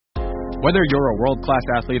Whether you're a world-class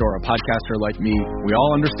athlete or a podcaster like me, we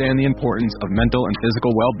all understand the importance of mental and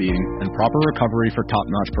physical well-being and proper recovery for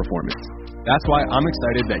top-notch performance. That's why I'm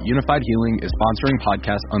excited that Unified Healing is sponsoring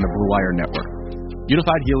podcasts on the Blue Wire Network.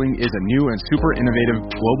 Unified Healing is a new and super innovative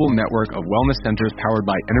global network of wellness centers powered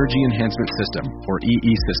by Energy Enhancement System, or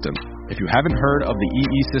EE System. If you haven't heard of the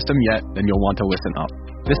EE System yet, then you'll want to listen up.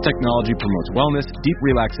 This technology promotes wellness, deep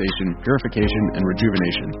relaxation, purification, and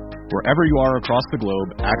rejuvenation. Wherever you are across the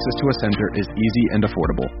globe, access to a center is easy and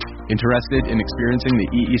affordable. Interested in experiencing the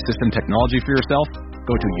EE System technology for yourself?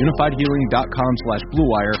 Go to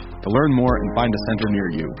unifiedhealing.com/bluewire to learn more and find a center near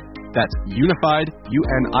you. That's unified,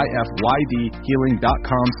 UNIFYD,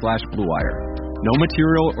 healing.com/bluewire. No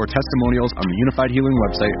material or testimonials on the Unified Healing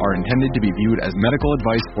website are intended to be viewed as medical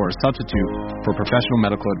advice or a substitute for professional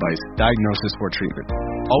medical advice, diagnosis, or treatment.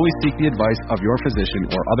 Always seek the advice of your physician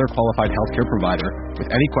or other qualified healthcare provider with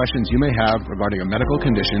any questions you may have regarding a medical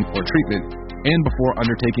condition or treatment and before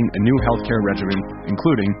undertaking a new healthcare regimen,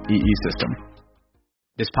 including EE System.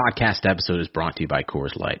 This podcast episode is brought to you by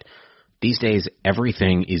Coors Light. These days,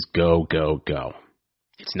 everything is go, go, go.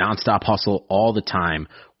 It's nonstop hustle all the time.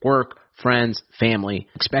 Work, friends, family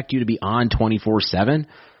expect you to be on 24/7.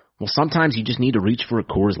 Well, sometimes you just need to reach for a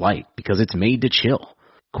Coors Light because it's made to chill.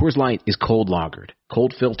 Coors Light is cold lagered,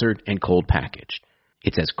 cold filtered, and cold packaged.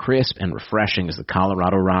 It's as crisp and refreshing as the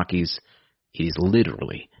Colorado Rockies. It is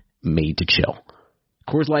literally made to chill.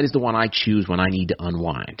 Coors Light is the one I choose when I need to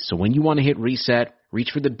unwind. So when you want to hit reset,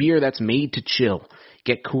 reach for the beer that's made to chill.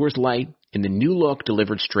 Get Coors Light in the new look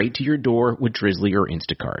delivered straight to your door with Drizzly or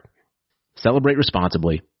Instacart. Celebrate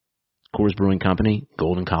responsibly. Coors Brewing Company,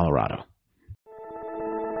 Golden, Colorado.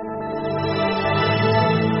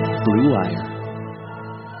 Blue Wire.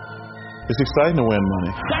 It's exciting to win money.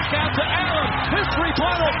 Back out to Allen. History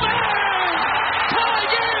final. Bang! Tie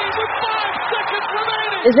game with 5 seconds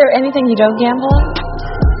remaining. Is there anything you don't gamble on?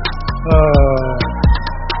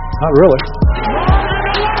 Not really.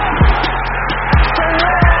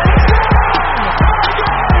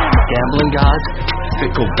 Gambling gods?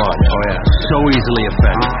 Fickle bunch. Oh, yeah. So easily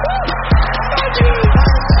offended.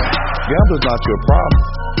 Gambling's not your problem.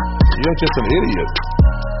 You're just an idiot.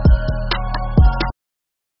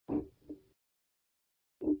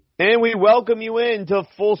 And we welcome you into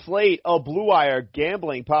Full Slate, a Blue Wire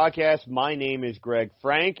gambling podcast. My name is Greg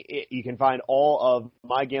Frank. You can find all of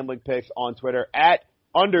my gambling picks on Twitter at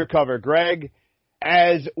UndercoverGreg.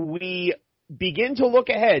 As we begin to look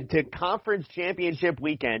ahead to Conference Championship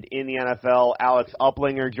weekend in the NFL, Alex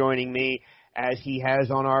Uplinger joining me as he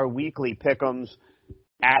has on our weekly pick'ems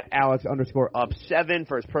at Alex_up7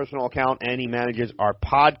 for his personal account, and he manages our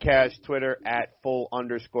podcast Twitter at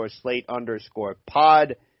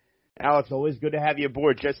full_slate_pod. Alex, always good to have you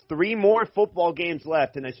aboard. Just 3 more football games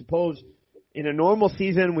left, and I suppose in a normal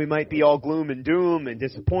season we might be all gloom and doom and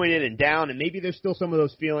disappointed and down, and maybe there's still some of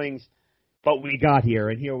those feelings, but we got here,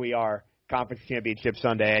 and here we are, Conference Championship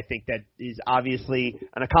Sunday. I think that is obviously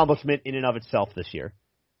an accomplishment in and of itself this year.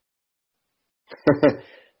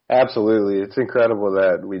 Absolutely. It's incredible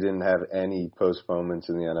that we didn't have any postponements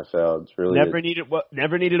in the NFL. It's really never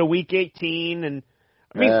needed a week 18, and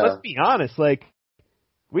I mean, let's be honest, like,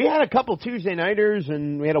 we had a couple Tuesday nighters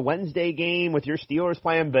and we had a Wednesday game with your Steelers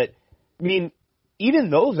playing, but I mean, even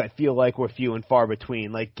those I feel like were few and far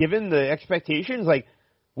between. Like, given the expectations, like,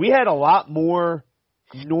 we had a lot more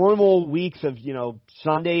normal weeks of,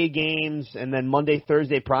 Sunday games and then Monday,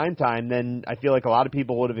 Thursday primetime than I feel like a lot of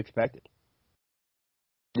people would have expected.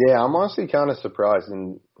 Yeah, I'm honestly kind of surprised.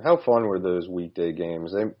 And how fun were those weekday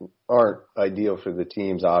games? They aren't ideal for the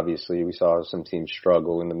teams, obviously. We saw some teams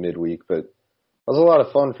struggle in the midweek, but it was a lot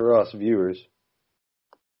of fun for us viewers.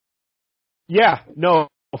 Yeah, no,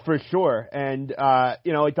 for sure. And,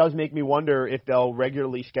 it does make me wonder if they'll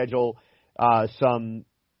regularly schedule some,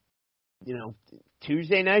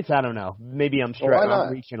 Tuesday nights. I don't know. Maybe I'm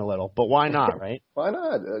reaching a little, but why not, right? Why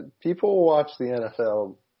not? People will watch the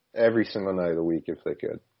NFL every single night of the week if they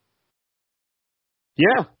could.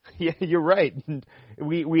 Yeah, you're right.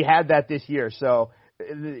 We had that this year. So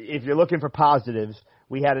if you're looking for positives,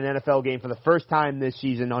 we had an NFL game for the first time this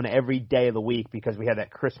season on every day of the week because we had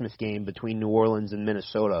that Christmas game between New Orleans and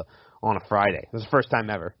Minnesota on a Friday. It was the first time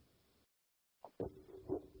ever.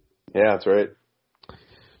 Yeah, that's right.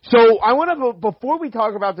 So I want to, before we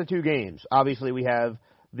talk about the 2 games, obviously we have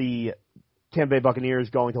the Tampa Bay Buccaneers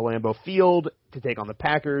going to Lambeau Field to take on the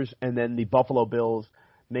Packers, and then the Buffalo Bills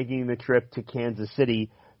making the trip to Kansas City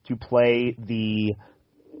to play the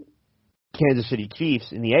Kansas City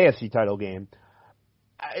Chiefs in the AFC title game.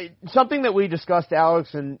 Something that we discussed,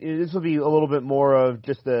 Alex, and this will be a little bit more of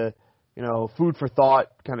just the food for thought,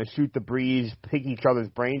 kind of shoot the breeze, pick each other's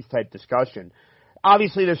brains type discussion.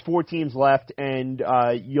 Obviously, there's 4 teams left, and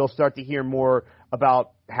you'll start to hear more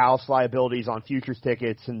about house liabilities on futures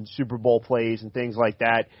tickets and Super Bowl plays and things like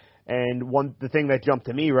that. And the thing that jumped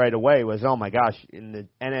to me right away was, oh my gosh, in the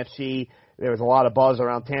NFC, there was a lot of buzz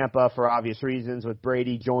around Tampa for obvious reasons, with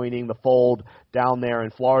Brady joining the fold down there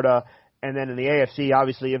in Florida. And then in the AFC,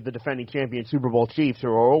 obviously, if the defending champion Super Bowl Chiefs,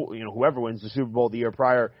 or whoever wins the Super Bowl the year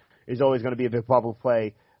prior, is always going to be a big public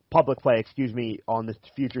play, on the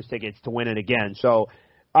futures tickets to win it again. So,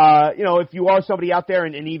 if you are somebody out there,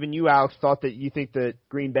 and even you, Alex, thought that you think that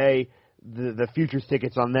Green Bay, the futures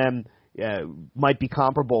tickets on them might be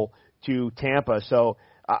comparable to Tampa. So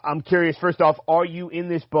I'm curious, first off, are you in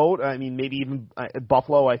this boat? I mean, maybe even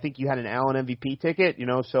Buffalo. I think you had an Allen MVP ticket,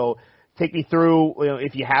 so take me through,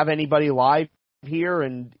 if you have anybody live here,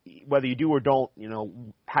 and whether you do or don't,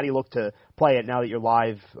 how do you look to play it now that you're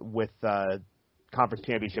live with Conference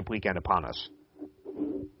Championship weekend upon us?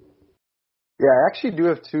 Yeah, I actually do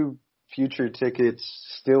have 2 future tickets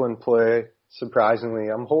still in play, surprisingly.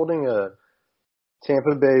 I'm holding a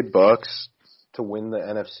Tampa Bay Bucks to win the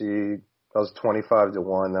NFC. That was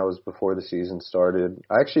 25-1. That was before the season started.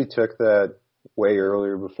 I actually took that way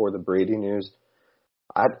earlier before the Brady news.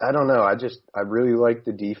 I don't know. I really liked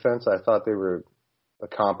the defense. I thought they were a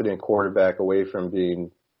competent quarterback away from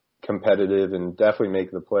being competitive and definitely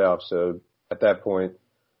making the playoffs. So at that point,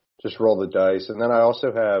 just roll the dice. And then I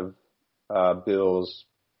also have Bills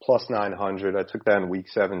plus 900. I took that in week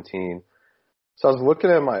 17. So I was looking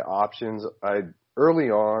at my options. Early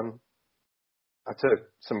on, I took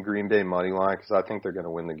some Green Bay money line because I think they're going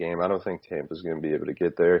to win the game. I don't think Tampa's going to be able to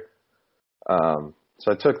get there.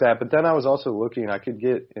 So I took that. But then I was also looking, I could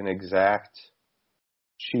get an exact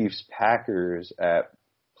Chiefs-Packers at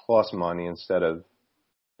plus money instead of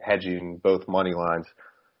hedging both money lines.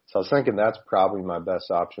 So I was thinking that's probably my best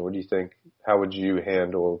option. What do you think? How would you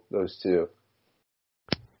handle those 2?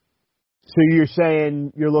 So you're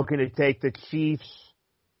saying you're looking to take the Chiefs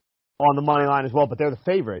on the money line as well, but they're the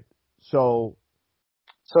favorite. So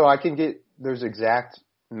I can get there's exact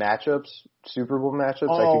matchups, Super Bowl matchups.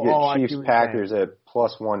 I could get Chiefs Packers at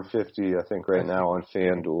plus 150, I think, right now on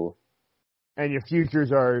FanDuel. And your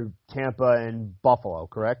futures are Tampa and Buffalo,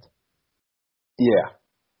 correct? Yeah.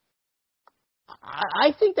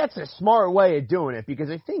 I think that's a smart way of doing it, because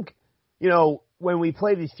I think, when we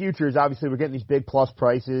play these futures, obviously we're getting these big plus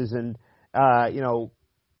prices, and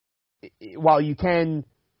while you can,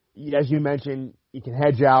 as you mentioned, you can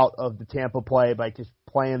hedge out of the Tampa play by just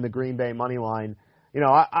playing the Green Bay money line.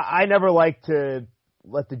 I never like to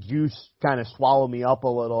let the juice kind of swallow me up a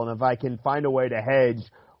little, and if I can find a way to hedge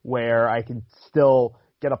where I can still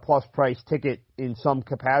get a plus price ticket in some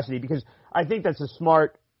capacity, because I think that's a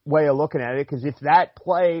smart way of looking at it, because if that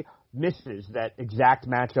play misses that exact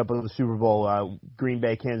matchup of the Super Bowl, Green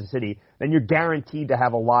Bay, Kansas City, then you're guaranteed to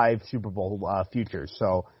have a live Super Bowl futures.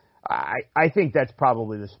 So I think that's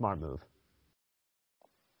probably the smart move.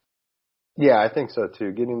 Yeah, I think so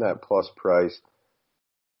too. Getting that plus price,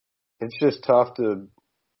 it's just tough to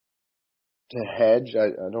hedge.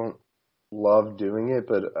 I don't love doing it,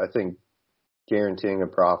 but I think guaranteeing a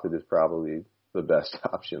profit is probably the best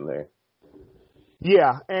option there.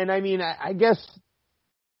 Yeah, and I mean, I guess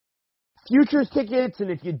futures tickets,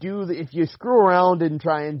 and if you screw around and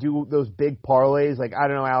try and do those big parlays, like, I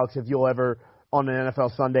don't know, Alex, if you'll ever on an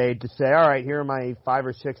NFL Sunday just say, all right, here are my 5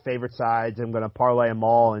 or 6 favorite sides. I'm going to parlay them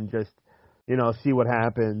all and just, see what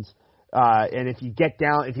happens. And if you hit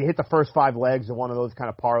the first 5 legs of one of those kind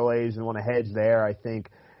of parlays and want to hedge there, I think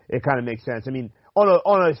it kind of makes sense. I mean,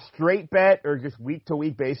 on a straight bet or just week to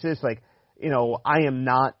week basis, like, I am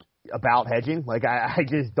not about hedging. Like, I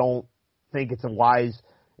just don't think it's a wise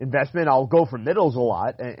investment. I'll go for middles a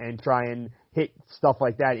lot and try and hit stuff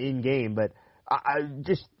like that in game. But I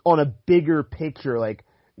just on a bigger picture, like,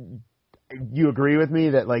 you agree with me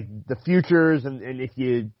that, like, the futures and if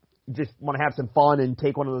you just want to have some fun and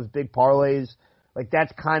take one of those big parlays, like,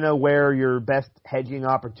 that's kind of where your best hedging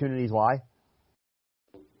opportunities lie?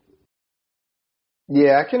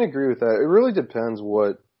 Yeah, I can agree with that. It really depends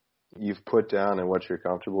what you've put down and what you're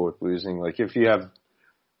comfortable with losing. Like, if you have,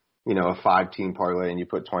 a 5-team parlay and you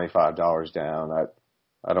put $25 down,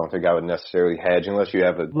 I don't think I would necessarily hedge unless you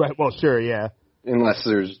have a right. Well, sure, yeah. Unless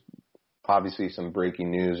there's obviously some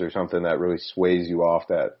breaking news or something that really sways you off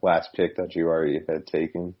that last pick that you already had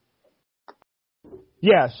taken.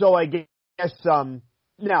 Yeah. So I guess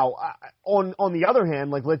now on the other hand,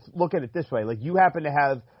 like, let's look at it this way. Like, you happen to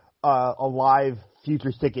have a live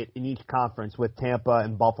futures ticket in each conference with Tampa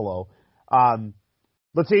and Buffalo.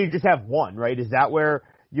 Let's say you just have one, right? Is that where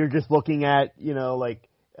you're just looking at, like,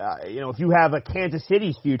 if you have a Kansas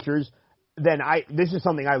City's futures, then this is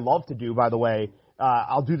something I love to do, by the way.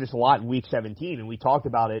 I'll do this a lot in Week 17, and we talked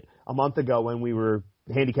about it a month ago when we were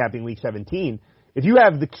handicapping Week 17. If you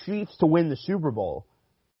have the Chiefs to win the Super Bowl,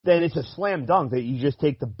 then it's a slam dunk that you just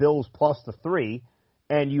take the Bills plus the 3,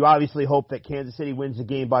 and you obviously hope that Kansas City wins the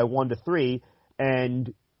game by 1-3,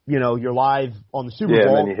 and you're live on the Super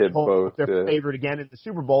Bowl. And then you hit both. They're favored again in the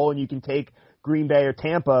Super Bowl, and you can take Green Bay or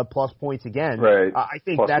Tampa plus points again. Right. I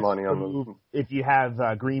think plus that's money the on move if you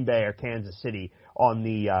have Green Bay or Kansas City on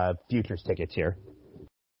the futures tickets here.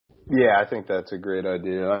 Yeah, I think that's a great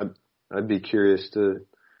idea. I'd be curious to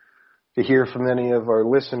hear from any of our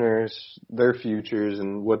listeners their futures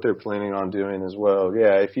and what they're planning on doing as well.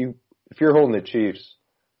 Yeah, if you're holding the Chiefs,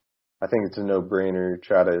 I think it's a no-brainer.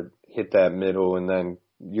 Try to hit that middle, and then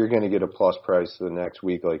you're going to get a plus price the next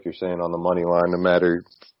week, like you're saying, on the money line, no matter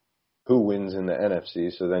who wins in the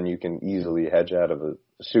NFC. So then you can easily hedge out of a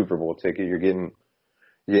Super Bowl ticket. You're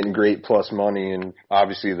getting great plus money, and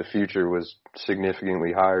obviously the future was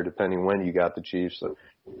significantly higher depending when you got the Chiefs. So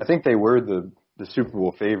I think they were the Super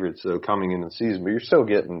Bowl favorites, though, coming into the season, but you're still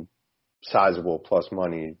getting sizable plus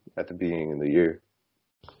money at the beginning of the year.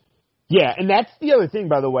 Yeah, and that's the other thing,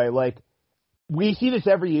 by the way. Like, we see this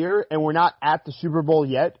every year, and we're not at the Super Bowl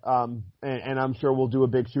yet, and I'm sure we'll do a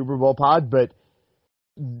big Super Bowl pod, but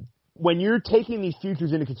when you're taking these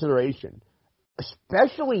futures into consideration,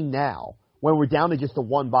 especially now when we're down to just the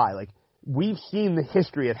one bye, like, we've seen the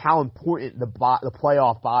history of how important the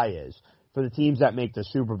playoff bye is for the teams that make the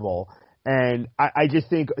Super Bowl. And I just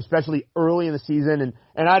think, especially early in the season,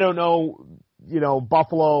 and I don't know,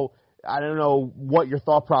 Buffalo, I don't know what your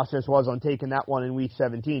thought process was on taking that one in Week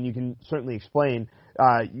 17. You can certainly explain.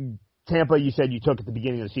 Tampa, you said you took at the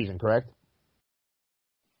beginning of the season, correct?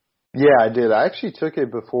 Yeah, I did. I actually took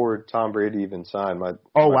it before Tom Brady even signed.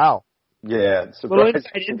 Wow. Yeah. Little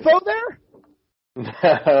inside info there?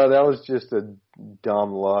 That was just a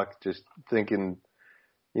dumb luck, just thinking,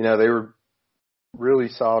 they were really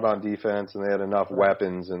solid on defense, and they had enough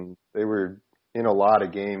weapons, and they were in a lot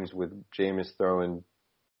of games with Jameis throwing,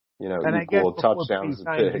 and equal touchdowns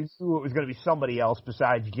and picks. You knew it was going to be somebody else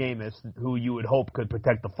besides Jameis who you would hope could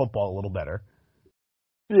protect the football a little better.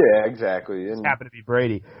 Yeah, exactly. It happened to be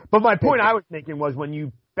Brady. But my point I was making was when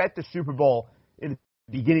you bet the Super Bowl in the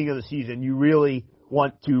beginning of the season, you really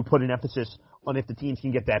want to put an emphasis on if the teams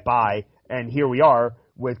can get that bye. And here we are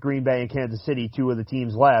with Green Bay and Kansas City, two of the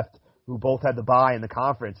teams left, who both had the bye in the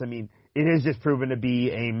conference. I mean, it has just proven to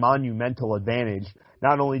be a monumental advantage.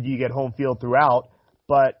 Not only do you get home field throughout,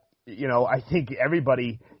 but, I think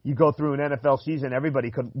you go through an NFL season,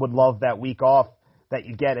 everybody would love that week off that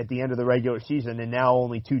you get at the end of the regular season, and now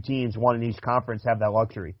only two teams, one in each conference, have that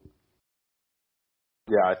luxury.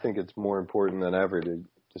 Yeah, I think it's more important than ever to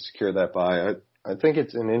secure that bye. I think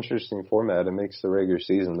it's an interesting format. It makes the regular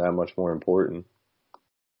season that much more important.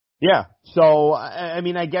 Yeah. So,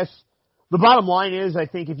 I guess the bottom line is, I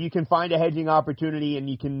think if you can find a hedging opportunity and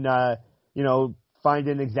you can, find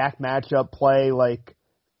an exact matchup play like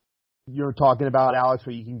you're talking about, Alex,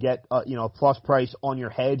 where you can get, a plus price on your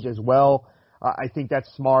hedge as well, I think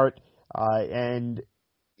that's smart. And,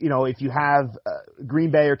 if you have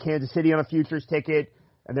Green Bay or Kansas City on a futures ticket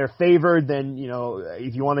and they're favored, then,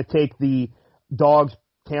 if you want to take the dogs,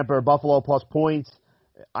 Tampa or Buffalo plus points,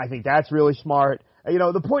 I think that's really smart.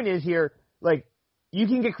 The point is here, like, you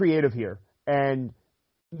can get creative here, and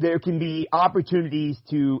there can be opportunities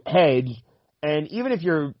to hedge, and even if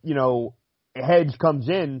your, hedge comes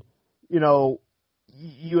in,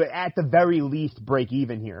 you at the very least break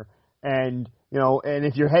even here. And, and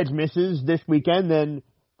if your hedge misses this weekend, then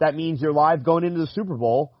that means you're live going into the Super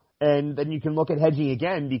Bowl, and then you can look at hedging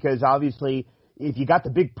again, because obviously if you got the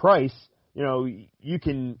big price, you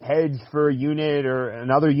can hedge for a unit or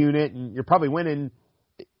another unit, and you're probably winning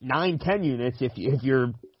 9-10 units if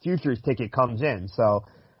your futures ticket comes in. So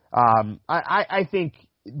I think,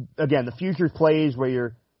 again, the futures plays where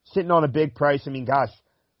you're sitting on a big price,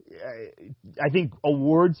 I think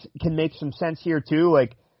awards can make some sense here too.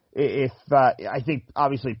 Like, if I think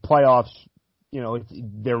obviously playoffs,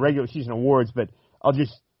 they're regular season awards, but I'll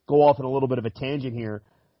just go off on a little bit of a tangent here.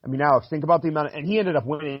 Alex, think about the amount and he ended up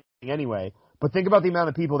winning anyway, but think about the amount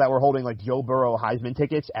of people that were holding like Joe Burrow Heisman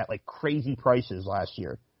tickets at like crazy prices last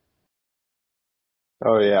year.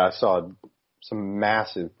 Oh yeah, I saw some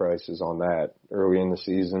massive prices on that early in the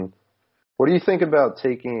season. What do you think about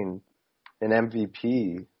taking an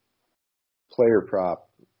MVP player prop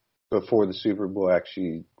before the Super Bowl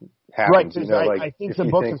actually happens? Right, I think some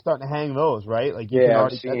books are starting to hang those, right? Like, you can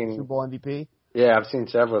already get the Super Bowl MVP. Yeah, I've seen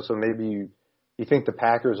several. So maybe you you think the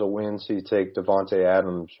Packers will win, so you take Davante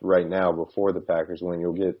Adams right now before the Packers win.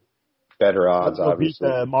 You'll get better odds, obviously.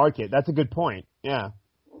 Beat the market. That's a good point. Yeah.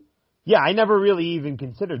 Yeah, I never really even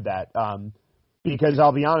considered that because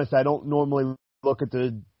I'll be honest, I don't normally look at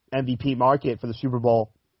the MVP market for the Super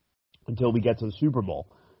Bowl until we get to the Super Bowl.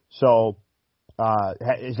 So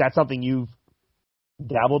is that something you've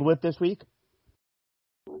dabbled with this week?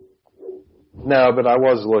 No, but I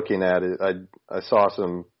was looking at it. I saw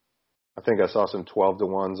some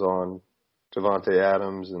 12-to-1s on Davante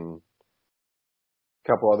Adams and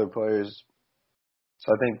a couple other players.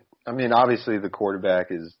 So I mean, obviously the quarterback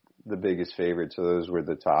is the biggest favorite, so those were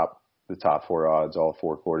the top 4 odds, all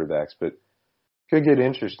 4 quarterbacks. But could get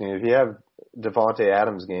interesting if you have Davante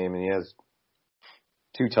Adams game and he has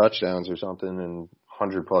 2 touchdowns or something and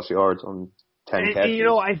 100+ yards on 10 catches. And, you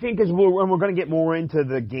know, I think we're going to get more into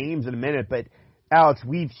the games in a minute, but Alex,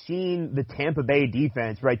 we've seen the Tampa Bay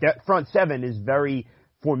defense, right? That front 7 is very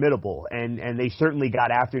formidable, and they certainly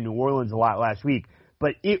got after New Orleans a lot last week.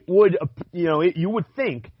 But it would, you would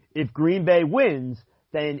think if Green Bay wins,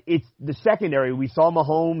 then it's the secondary. We saw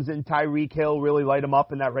Mahomes and Tyreek Hill really light them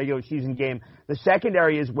up in that regular season game. The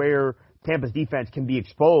secondary is where Tampa's defense can be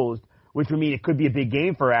exposed, which would mean it could be a big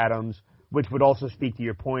game for Adams, which would also speak to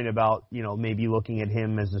your point about, maybe looking at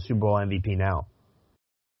him as the Super Bowl MVP now.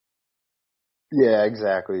 Yeah,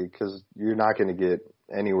 exactly, because you're not going to get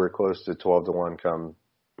anywhere close to 12-to-1 come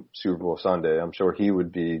Super Bowl Sunday. I'm sure he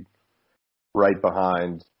would be right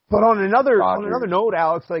behind. But on another note,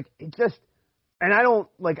 Alex, it just, and I don't,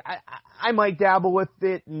 I might dabble with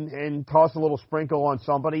it and toss a little sprinkle on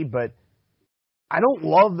somebody, but I don't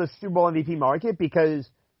love the Super Bowl MVP market because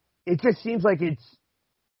it just seems like it's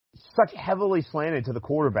such heavily slanted to the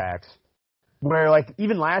quarterbacks where,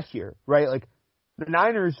 even last year, right, the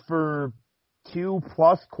Niners for 2+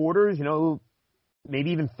 quarters,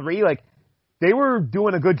 maybe even 3, they were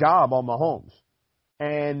doing a good job on Mahomes.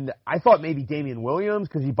 And I thought maybe Damian Williams,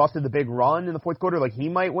 because he busted the big run in the fourth quarter, he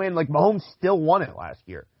might win. Mahomes still won it last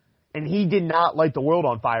year. And he did not light the world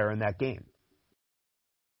on fire in that game.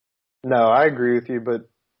 No, I agree with you, but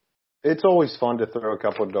it's always fun to throw a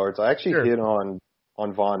couple of darts. I actually hit on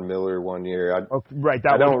Von Miller one year. Right,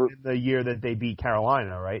 that was the year that they beat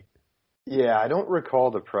Carolina, right? Yeah, I don't recall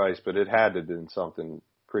the price, but it had to have been something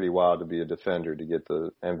pretty wild to be a defender to get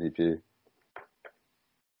the MVP.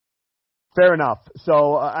 Fair enough.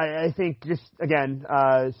 So I think just, again,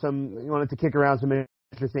 you wanted to kick around some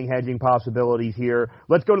interesting hedging possibilities here.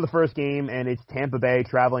 Let's go to the first game, and it's Tampa Bay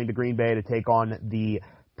traveling to Green Bay to take on the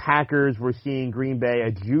Packers. We're seeing Green Bay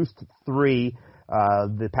a juiced 3.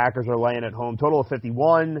 The Packers are laying at home, total of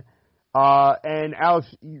 51. And Alex,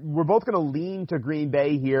 we're both going to lean to Green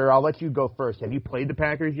Bay here. I'll let you go first. Have you played the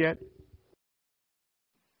Packers yet?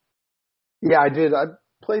 Yeah, I did. I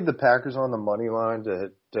played the Packers on the money line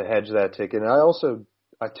to hedge that ticket. And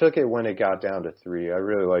I took it when it got down to 3. I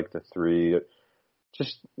really like the 3.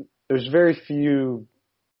 Just there's very few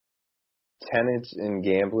tenets in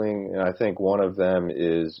gambling, and I think one of them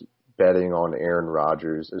is betting on Aaron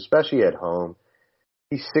Rodgers, especially at home.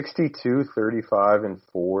 He's 62, 35, and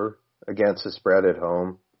 4 against the spread at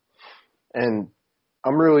home. And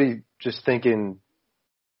I'm really just thinking,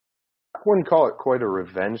 I wouldn't call it quite a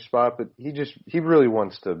revenge spot, but he really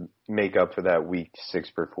wants to make up for that week 6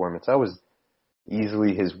 performance. That was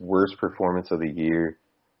easily his worst performance of the year.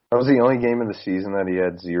 That was the only game of the season that he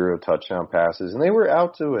had 0 touchdown passes. And they were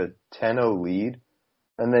out to a 10-0 lead.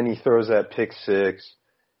 And then he throws that pick 6.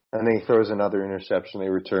 And then he throws another interception. They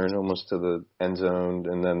return almost to the end zone.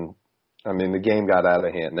 And then, the game got out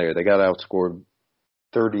of hand there. They got outscored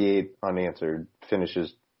 38 unanswered,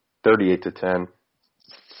 finishes 38-10.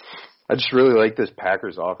 I just really like this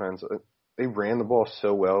Packers offense. They ran the ball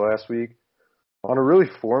so well last week on a really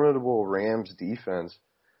formidable Rams defense.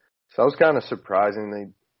 So that was kind of surprising.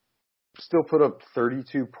 They still put up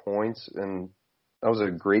 32 points, and that was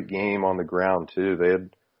a great game on the ground, too. They had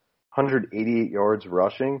 188 yards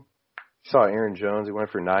rushing. You saw Aaron Jones, he went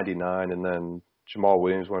for 99, and then Jamal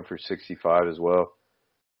Williams went for 65 as well.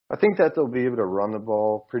 I think that they'll be able to run the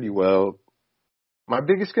ball pretty well. My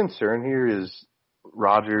biggest concern here is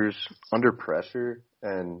Rodgers under pressure,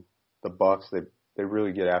 and the Bucs, they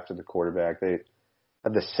really get after the quarterback. They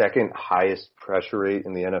had the second highest pressure rate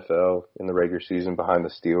in the NFL in the regular season behind the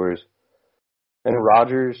Steelers. And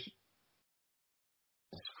Rodgers,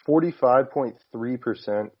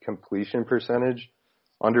 45.3% completion percentage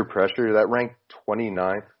under pressure. That ranked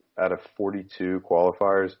 29th out of 42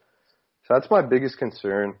 qualifiers. So that's my biggest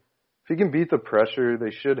concern. If he can beat the pressure, they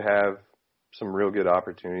should have some real good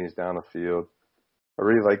opportunities down the field. I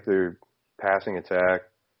really like their passing attack.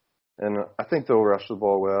 And I think they'll rush the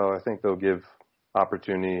ball well. I think they'll give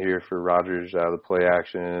opportunity here for Rodgers out of the play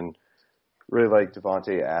action. Really like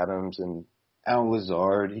Devontae Adams and Al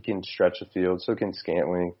Lazard. He can stretch the field, so can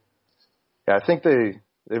Scantling. Yeah, I think they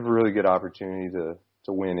have a really good opportunity to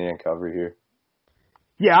win and cover here.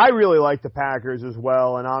 Yeah, I really like the Packers as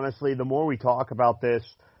well, and honestly, the more we talk about this,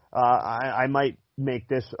 I might make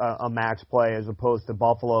this a max play as opposed to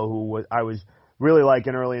Buffalo, who I was really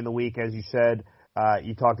liking early in the week, as you said.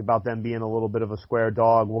 You talked about them being a little bit of a square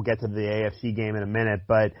dog. We'll get to the AFC game in a minute,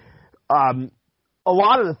 but a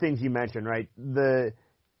lot of the things you mentioned, right? The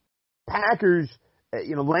Packers,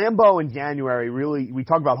 Lambeau in January, really, we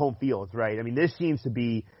talk about home fields, right? I mean, this seems to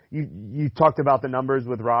be, you talked about the numbers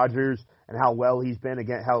with Rodgers and how well he's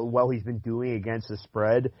been doing against the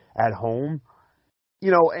spread at home.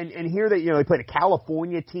 And here that, they played a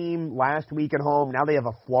California team last week at home. Now they have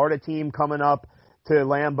a Florida team coming up to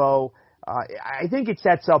Lambeau. I think it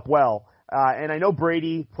sets up well. And I know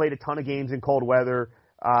Brady played a ton of games in cold weather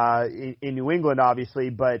in New England, obviously,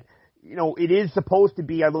 but, it is supposed to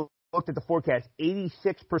be, I looked at the forecast,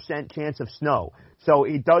 86% chance of snow. So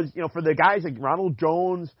it does, for the guys like Ronald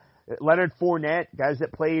Jones, Leonard Fournette, guys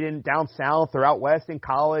that played down south or out west in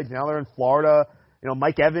college, now they're in Florida.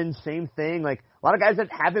 Mike Evans, same thing. Like a lot of guys that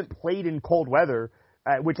haven't played in cold weather,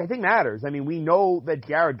 which I think matters. I mean, we know that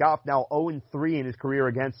Jared Goff now 0-3 in his career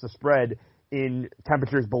against the spread in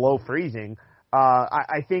temperatures below freezing.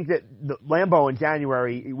 I think that the Lambeau in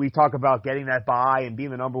January, we talk about getting that bye and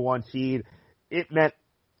being the number one seed. It meant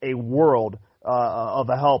a world of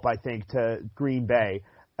a help, I think, to Green Bay.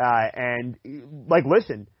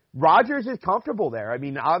 Listen, Rodgers is comfortable there. I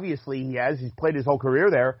mean, obviously he's played his whole career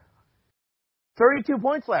there. 32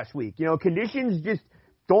 points last week. Conditions just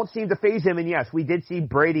don't seem to faze him. And yes, we did see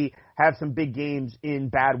Brady have some big games in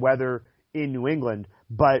bad weather in New England.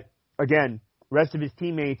 But again, rest of his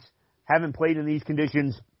teammates haven't played in these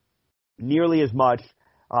conditions nearly as much.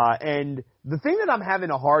 And the thing that I'm having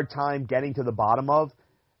a hard time getting to the bottom of,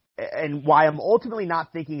 and why I'm ultimately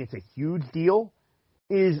not thinking it's a huge deal,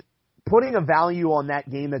 is putting a value on that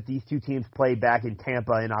game that these two teams played back in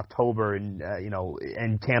Tampa in October, and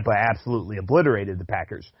Tampa absolutely obliterated the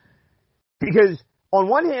Packers. Because on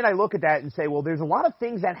one hand, I look at that and say, well, there's a lot of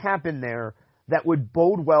things that happen there that would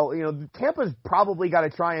bode well. Tampa's probably got to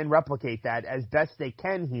try and replicate that as best they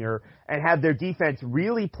can here and have their defense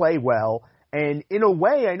really play well. And in a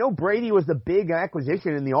way, I know Brady was the big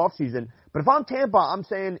acquisition in the offseason, but if I'm Tampa, I'm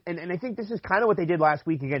saying, and I think this is kind of what they did last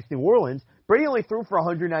week against New Orleans, Brady only threw for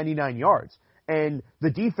 199 yards. And the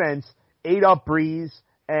defense ate up Breeze,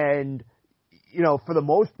 and, for the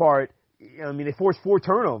most part, they forced 4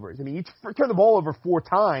 turnovers. I mean, you turn the ball over 4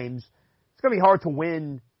 times, it's going to be hard to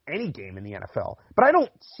win any game in the NFL. But I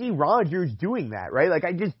don't see Rodgers doing that, right? Like,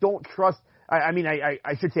 I just don't trust, I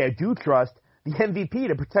should say I do trust the MVP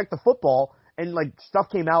to protect the football. And, stuff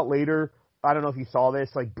came out later. I don't know if you saw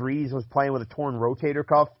this. Breeze was playing with a torn rotator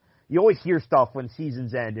cuff. You always hear stuff when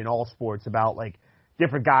seasons end in all sports about,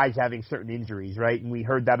 different guys having certain injuries, right? And we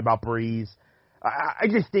heard that about Breeze. I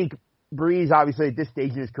just think Breeze, obviously, at this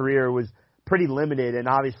stage in his career was pretty limited, and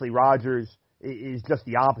obviously Rodgers is just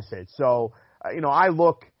the opposite. So, I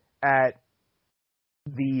look at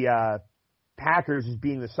the Packers as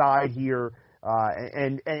being the side here,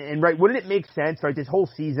 and right, wouldn't it make sense, right? This whole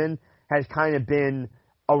season has kind of been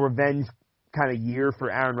a revenge kind of year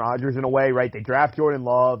for Aaron Rodgers in a way, right? They draft Jordan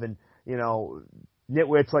Love, and,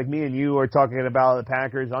 nitwits like me and you are talking about the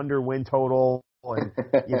Packers under win total, and,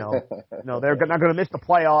 they're not going to miss the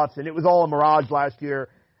playoffs, and it was all a mirage last year.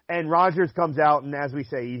 And Rodgers comes out, and as we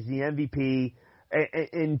say, he's the MVP,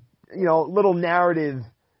 and little narrative,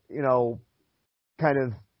 kind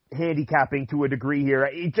of handicapping to a degree here.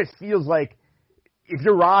 It just feels like if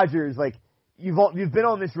you're Rodgers, you've been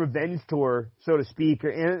on this revenge tour, so to speak,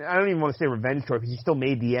 and I don't even want to say revenge tour because you still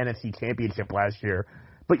made the NFC Championship last year,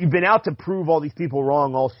 but you've been out to prove all these people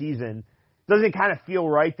wrong all season. Doesn't it kind of feel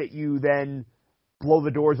right that you then blow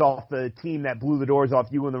the doors off the team that blew the doors off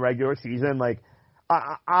you in the regular season?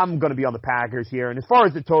 I'm going to be on the Packers here. And as far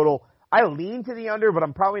as the total, I lean to the under, but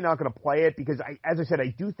I'm probably not going to play it because, as I said,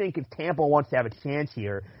 I do think if Tampa wants to have a chance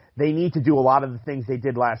here, they need to do a lot of the things they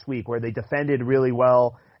did last week where they defended really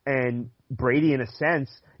well. And Brady, in a sense,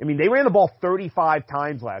 they ran the ball 35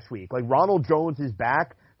 times last week. Ronald Jones is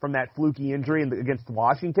back from that fluky injury against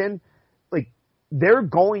Washington. They're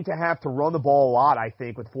going to have to run the ball a lot, I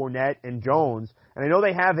think, with Fournette and Jones. And I know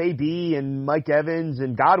they have AB and Mike Evans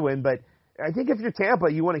and Godwin, but I think if you're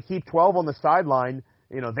Tampa, you want to keep 12 on the sideline,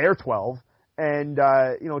 they're 12, and,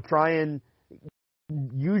 try and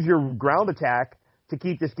use your ground attack to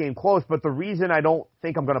keep this game close. But the reason I don't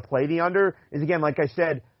think I'm going to play the under is, again, like I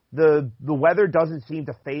said, the weather doesn't seem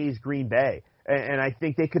to faze Green Bay. And I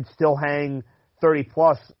think they could still hang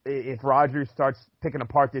 30-plus if Rodgers starts picking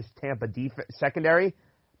apart this Tampa secondary,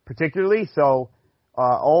 particularly. So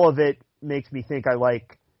all of it makes me think I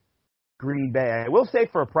like Green Bay. I will say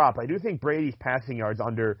for a prop, I do think Brady's passing yards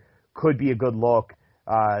under could be a good look,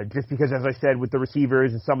 just because, as I said, with the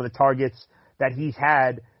receivers and some of the targets that he's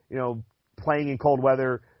had, playing in cold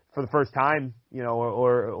weather for the first time,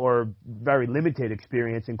 or very limited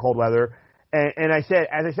experience in cold weather. And as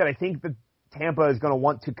I said, I think that Tampa is going to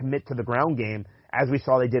want to commit to the ground game, as we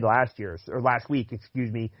saw they did last week,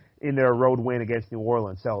 in their road win against New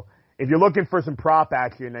Orleans. So if you're looking for some prop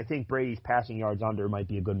action, I think Brady's passing yards under might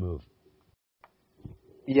be a good move.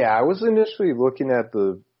 Yeah, I was initially looking at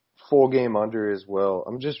the full game under as well.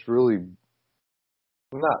 I'm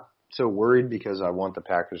not so worried because I want the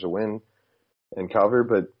Packers to win and cover,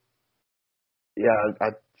 but yeah,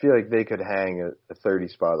 I feel like they could hang a 30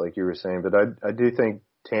 spot like you were saying, but I do think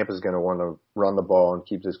Tampa's going to want to run the ball and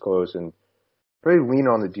keep this close and probably lean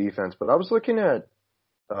on the defense. But I was looking at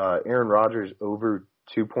Aaron Rodgers over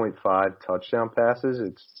 2.5 touchdown passes.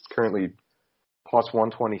 It's currently plus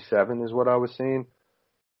 127 is what I was seeing.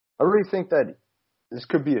 I really think that this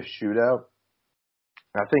could be a shootout.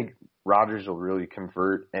 I think Rodgers will really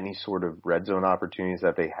convert any sort of red zone opportunities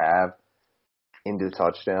that they have into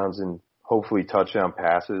touchdowns and hopefully touchdown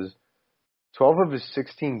passes. 12 of his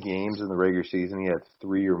 16 games in the regular season, he had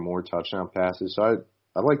 3 or more touchdown passes. So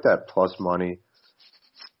I like that plus money,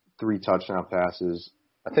 3 touchdown passes.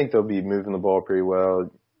 I think they'll be moving the ball pretty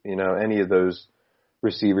well. Any of those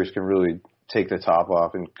receivers can really take the top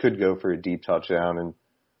off and could go for a deep touchdown. And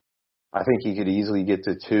I think he could easily get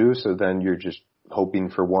to 2, so then you're just hoping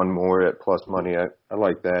for one more at plus money. I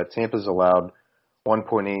like that. Tampa's allowed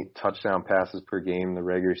 1.8 touchdown passes per game in the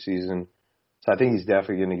regular season. So I think he's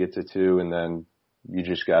definitely going to get to 2, and then you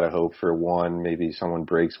just got to hope for 1. Maybe someone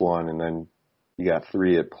breaks 1, and then you got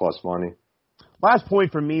 3 at plus money. Last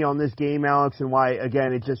point for me on this game, Alex, and why,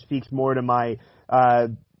 again, it just speaks more to my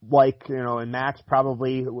and Max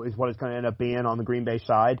probably is what it's going to end up being on the Green Bay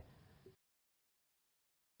side.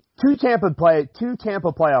 Two Tampa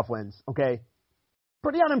playoff wins, okay?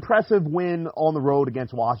 Pretty unimpressive win on the road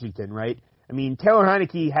against Washington, right? I mean, Taylor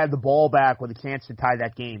Heineke had the ball back with a chance to tie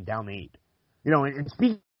that game down to 8. And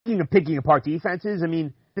speaking of picking apart defenses, I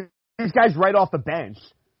mean, this guy's right off the bench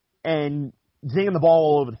and zinging the ball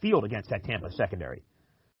all over the field against that Tampa secondary.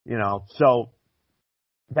 So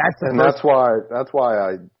that's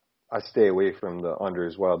why I stay away from the under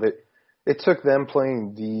as well. It took them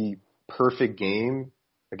playing the perfect game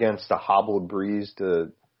against a hobbled Breeze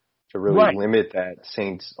to really limit that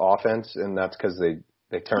Saints offense, and that's because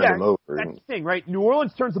they turned them over. That's the thing, right? New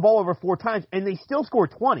Orleans turns the ball over 4 times, and they still score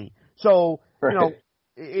 20. So,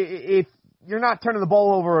 if you're not turning the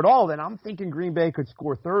ball over at all, then I'm thinking Green Bay could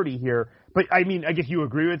score 30 here. But, I mean, I guess you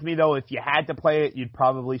agree with me, though. If you had to play it, you'd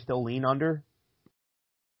probably still lean under?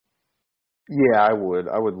 Yeah, I would.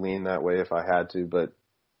 I would lean that way if I had to, but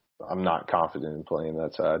I'm not confident in playing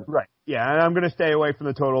that side. Right. Yeah, and I'm going to stay away from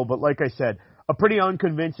the total. But like I said, a pretty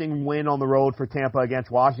unconvincing win on the road for Tampa against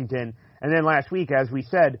Washington. And then last week, as we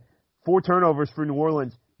said, 4 turnovers for New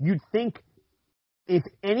Orleans. You'd think if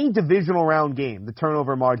any divisional round game, the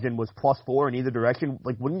turnover margin was +4 in either direction,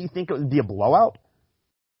 wouldn't you think it would be a blowout?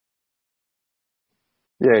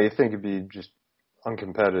 Yeah, you think it'd be just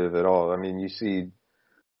uncompetitive at all. I mean,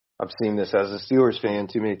 I've seen this as a Steelers fan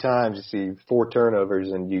too many times. You see 4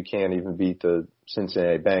 turnovers and you can't even beat the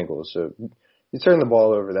Cincinnati Bengals. So you turn the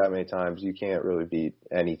ball over that many times, you can't really beat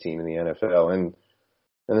any team in the NFL. And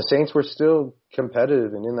the Saints were still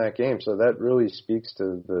competitive and in that game. So that really speaks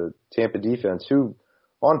to the Tampa defense, who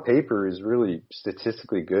on paper is really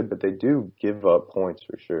statistically good, but they do give up points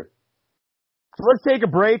for sure. So let's take a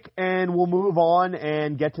break and we'll move on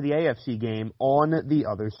and get to the AFC game on the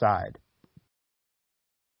other side.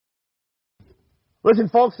 Listen,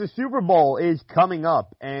 folks, the Super Bowl is coming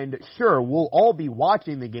up, and sure, we'll all be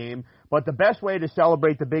watching the game, but the best way to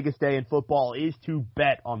celebrate the biggest day in football is to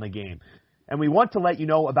bet on the game. And we want to let you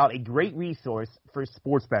know about a great resource for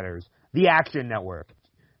sports bettors, the Action Network.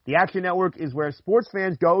 The Action Network is where sports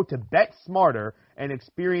fans go to bet smarter and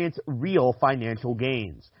experience real financial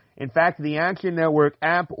gains. In fact, the Action Network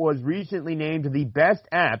app was recently named the best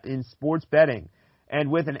app in sports betting. And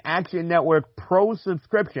with an Action Network Pro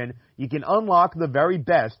subscription, you can unlock the very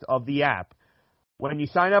best of the app. When you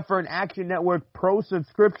sign up for an Action Network Pro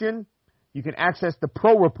subscription, you can access the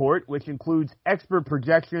Pro Report, which includes expert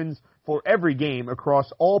projections for every game across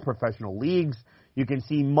all professional leagues. You can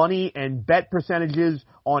see money and bet percentages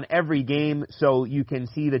on every game, so you can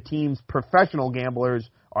see the teams professional gamblers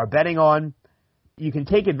are betting on. you can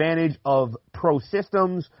take advantage of pro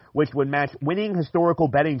systems, which would match winning historical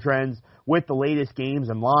betting trends with the latest games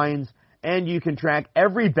and lines, and you can track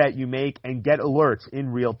every bet you make and get alerts in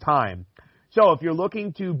real time. So if you're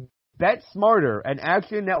looking to bet smarter, an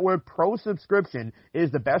Action Network Pro subscription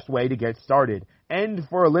is the best way to get started. And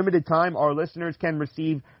for a limited time, our listeners can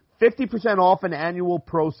receive 50% off an annual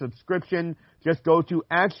pro subscription. Just go to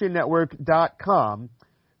actionnetwork.com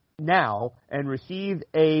now and receive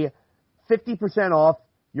a 50% off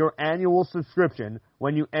your annual subscription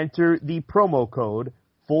when you enter the promo code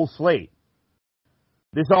FULLSLATE.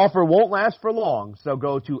 This offer won't last for long, so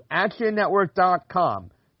go to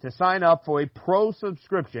actionnetwork.com to sign up for a pro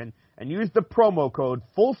subscription and use the promo code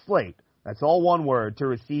FULLSLATE, that's all one word, to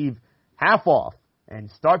receive half off and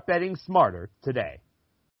start betting smarter today.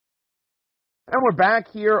 And we're back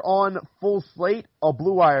here on Full Slate, a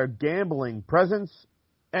Blue Wire gambling presence.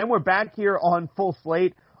 And we're back here on Full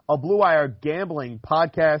Slate, a Blue Wire gambling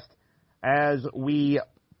podcast, as we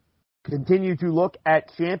continue to look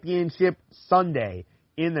at Championship Sunday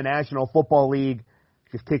in the National Football League.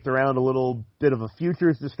 Just kicked around a little bit of a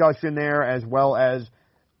futures discussion there, as well as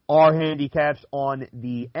our handicaps on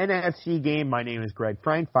the NFC game. My name is Greg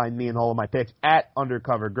Frank. Find me and all of my picks at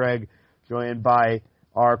Undercover Greg, joined by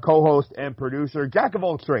our co-host and producer, jack of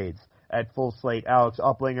all trades at Full Slate, Alex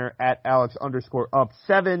Uplinger at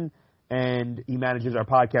Alex_up7, and he manages our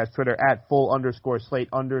podcast Twitter at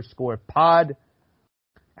 @full_slate_pod.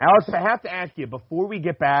 Alex, I have to ask you, before we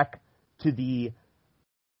get back to the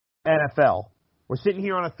NFL, we're sitting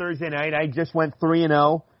here on a Thursday night. I just went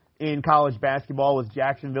 3-0 in college basketball with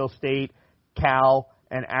Jacksonville State, Cal,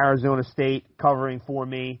 and Arizona State covering for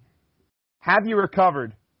me. Have you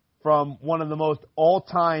recovered from one of the most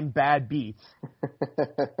all-time bad beats?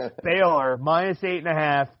 Baylor,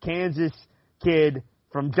 -8.5, Kansas kid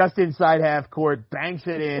from just inside half court banks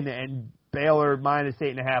it in, and Baylor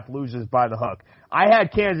 -8.5 loses by the hook. I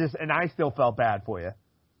had Kansas, and I still felt bad for you.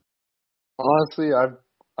 Honestly, I've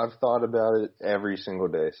thought about it every single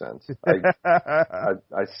day since.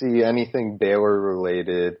 I see anything Baylor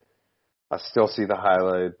related, I still see the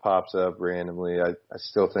highlight pops up randomly. I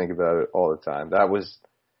still think about it all the time.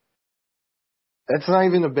 That's not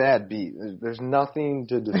even a bad beat. There's nothing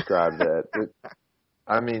to describe that.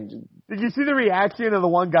 Did you see the reaction of the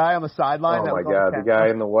one guy on the sideline? Oh my God, the guy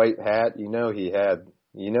in the white hat. He had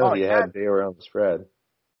Baylor on the spread.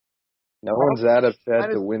 No one's that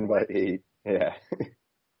upset to win by 8. Yeah.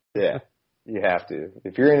 Yeah, you have to.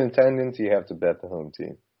 If you're in attendance, you have to bet the home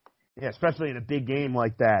team. Yeah, especially in a big game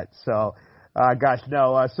like that. So,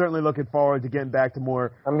 certainly looking forward to getting back to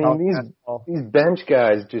more. These bench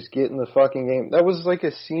guys just get in the fucking game. That was like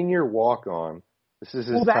a senior walk-on. This is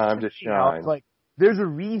his time to shine. There's a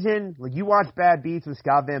reason, you watch Bad Beats with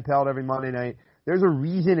Scott Van Pelt every Monday night. There's a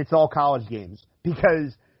reason it's all college games.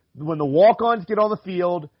 Because when the walk-ons get on the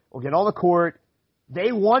field or get on the court,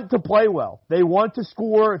 they want to play well. They want to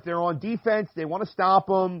score. If they're on defense, they want to stop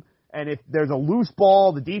them. And if there's a loose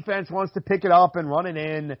ball, the defense wants to pick it up and run it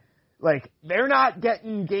in. They're not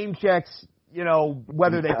getting game checks,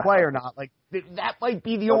 whether they play or not. That might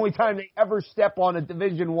be the only time they ever step on a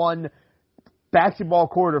Division I basketball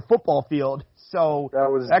court or football field. So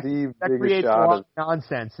that creates shot a lot of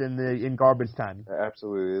nonsense in garbage time.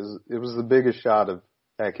 Absolutely. It was the biggest shot of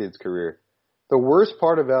that kid's career. The worst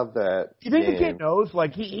part about that Do you think the kid knows?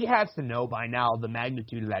 He has to know by now the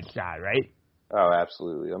magnitude of that shot, right? Oh,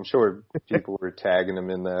 absolutely. I'm sure people were tagging him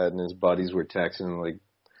in that, and his buddies were texting him,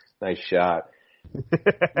 nice shot.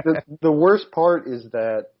 The worst part is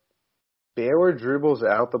that Baylor dribbles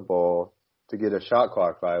out the ball to get a shot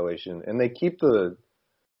clock violation, and they keep the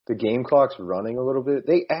game clocks running a little bit.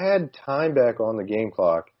 They add time back on the game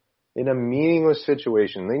clock in a meaningless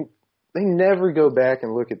situation. They never go back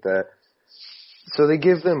and look at that. So they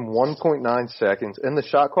give them 1.9 seconds, and the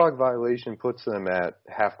shot clock violation puts them at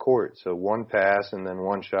half court. So one pass and then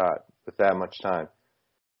one shot with that much time.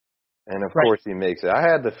 And of course he makes it. I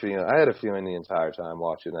had a feeling the entire time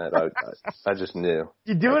watching that. I just knew.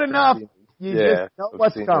 You're doing enough. You just know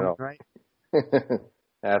what's coming, right?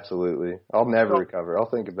 Absolutely. I'll never recover. I'll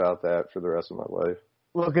think about that for the rest of my life.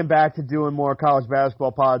 Looking back to doing more college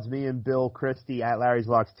basketball pods, me and Bill Christie at Larry's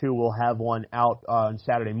Locks 2 will have one out on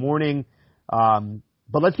Saturday morning.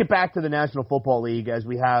 But let's get back to the National Football League as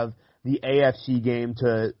we have the AFC game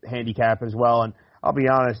to handicap as well. And I'll be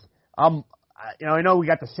honest, I know we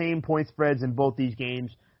got the same point spreads in both these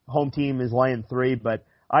games. Home team is laying 3, but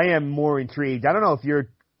I am more intrigued. I don't know if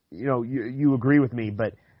you agree with me,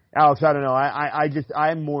 but Alex, I don't know.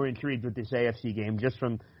 I'm more intrigued with this AFC game just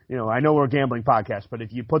from, I know we're a gambling podcast, but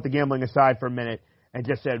if you put the gambling aside for a minute, and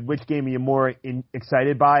just said, which game are you more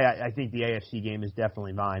excited by? I think the AFC game is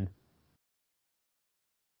definitely mine.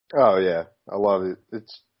 Oh, yeah. I love it.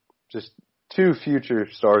 It's just two future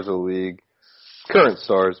stars of the league, current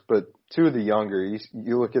stars, but two of the younger.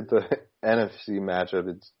 You look at the NFC matchup,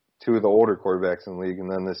 it's two of the older quarterbacks in the league,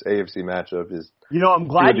 and then this AFC matchup is I'm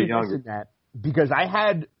glad you younger. mentioned that, because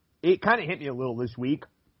it kind of hit me a little this week,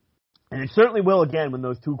 and it certainly will again when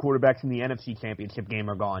those two quarterbacks in the NFC Championship game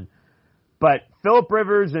are gone. But Phillip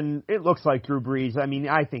Rivers and it looks like Drew Brees,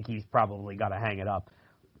 I think he's probably got to hang it up.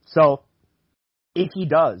 So if he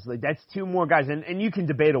does, that's two more guys. And you can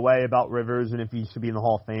debate away about Rivers and if he should be in the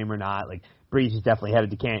Hall of Fame or not. Brees is definitely headed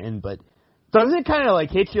to Canton. But doesn't it kind of,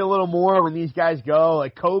 hit you a little more when these guys go?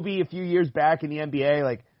 Like Kobe a few years back in the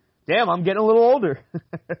NBA, damn, I'm getting a little older.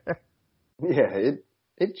 Yeah,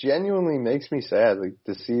 it genuinely makes me sad,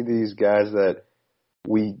 to see these guys that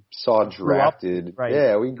we saw drafted. Right.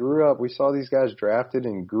 Yeah, we grew up. We saw these guys drafted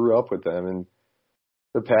and grew up with them. And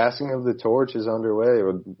the passing of the torch is underway.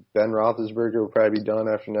 Ben Roethlisberger will probably be done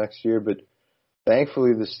after next year, but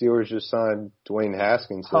thankfully the Steelers just signed Dwayne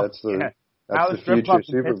Haskins, so that's the future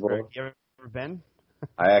Super Bowl. You ever been?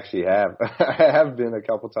 I actually have. I have been a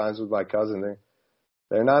couple times with my cousin.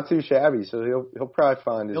 They're not too shabby, so he'll probably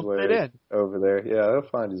find his way over there. Yeah, he'll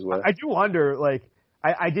find his way. I do wonder,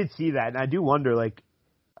 I did see that, and I do wonder,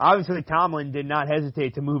 obviously Tomlin did not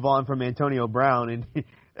hesitate to move on from Antonio Brown, and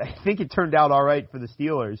I think it turned out all right for the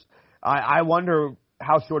Steelers. I wonder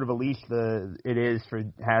how short of a leash it is for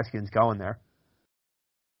Haskins going there.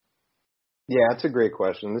 Yeah, that's a great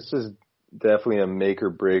question. This is definitely a make or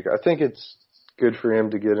break. I think it's good for him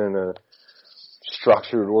to get in a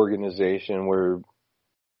structured organization where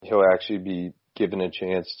he'll actually be given a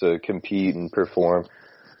chance to compete and perform.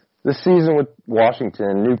 The season with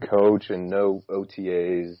Washington, new coach and no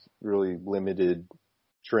OTAs, really limited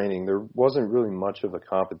training. There wasn't really much of a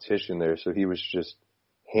competition there, so he was just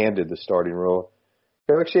handed the starting role.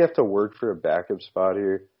 He'll actually have to work for a backup spot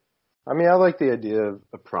here. I like the idea of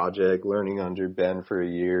a project, learning under Ben for a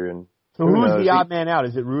year. And so who's the odd man out?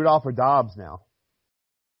 Is it Rudolph or Dobbs now?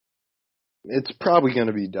 It's probably going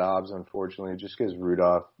to be Dobbs, unfortunately, just because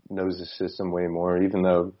Rudolph knows the system way more, even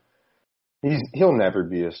though he'll never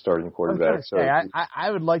be a starting quarterback. I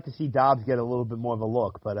would like to see Dobbs get a little bit more of a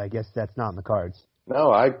look, but I guess that's not in the cards.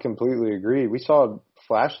 No, I completely agree. We saw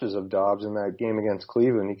flashes of Dobbs in that game against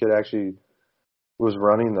Cleveland. He was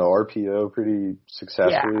running the RPO pretty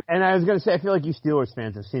successfully. Yeah, and I was going to say, I feel like you Steelers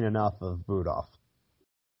fans have seen enough of Rudolph.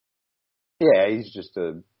 Yeah, he's just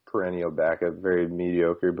a perennial backup, very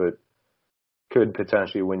mediocre, but could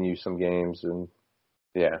potentially win you some games. And,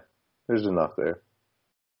 yeah, there's enough there.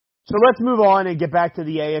 So let's move on and get back to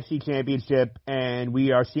the AFC Championship, and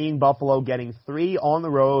we are seeing Buffalo getting 3 on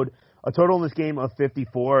the road, a total in this game of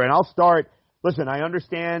 54. And I'll start. Listen, I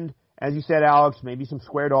understand, as you said, Alex, maybe some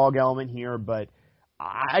square dog element here, but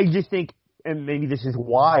I just think, and maybe this is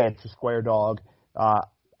why it's a square dog,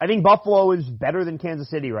 I think Buffalo is better than Kansas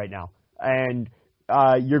City right now. And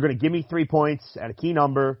you're going to give me 3 points at a key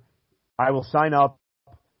number. I will sign up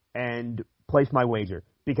and place my wager.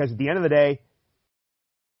 Because at the end of the day,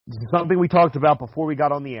 this is something we talked about before we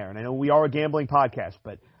got on the air. And I know we are a gambling podcast,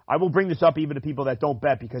 but I will bring this up even to people that don't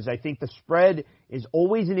bet, because I think the spread is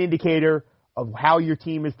always an indicator of how your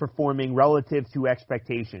team is performing relative to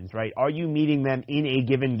expectations, right? Are you meeting them in a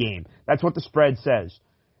given game? That's what the spread says.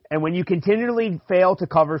 And when you continually fail to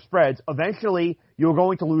cover spreads, eventually you're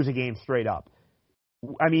going to lose a game straight up.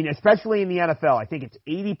 Especially in the NFL, I think it's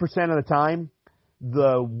 80% of the time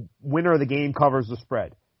the winner of the game covers the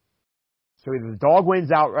spread. So either the dog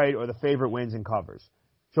wins outright or the favorite wins and covers.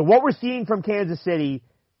 So what we're seeing from Kansas City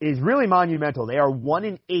is really monumental. They are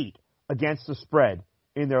 1-8 against the spread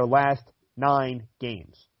in their last 9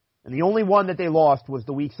 games. And the only one that they lost was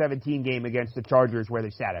the Week 17 game against the Chargers where they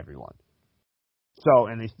sat everyone. So,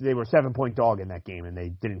 and they were a 7-point dog in that game, and they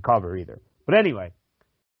didn't cover either. But anyway,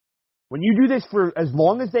 when you do this for as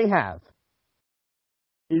long as they have,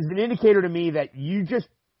 is an indicator to me that you just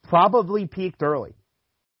probably peaked early.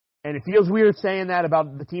 And it feels weird saying that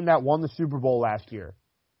about the team that won the Super Bowl last year.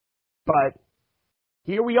 But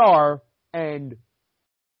here we are, and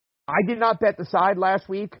I did not bet the side last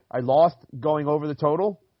week. I lost going over the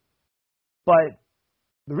total. But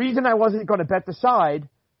the reason I wasn't going to bet the side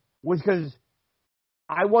was because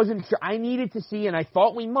I wasn't sure. I needed to see, and I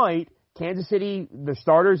thought we might. Kansas City, the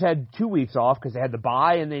starters had 2 weeks off because they had the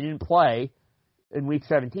bye and they didn't play in Week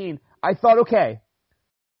 17. I thought, okay,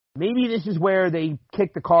 maybe this is where they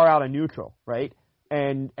kick the car out of neutral, right?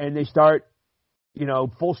 And they start,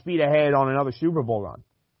 full speed ahead on another Super Bowl run.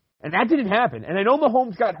 And that didn't happen. And I know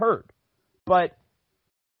Mahomes got hurt, but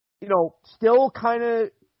still kind of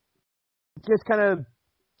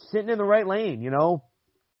sitting in the right lane,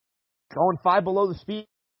 going 5 below the speed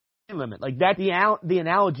limit. Like that's the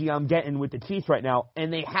analogy I'm getting with the Chiefs right now.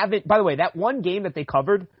 And they haven't, by the way, that one game that they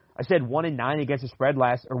covered, I said 1-9 against the spread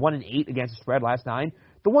 1-8 against the spread last 9.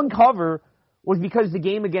 The one cover was because the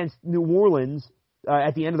game against New Orleans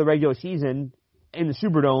at the end of the regular season in the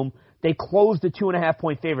Superdome, they closed the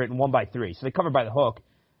 2.5-point favorite and won by 3. So they covered by the hook.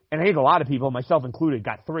 And I think a lot of people, myself included,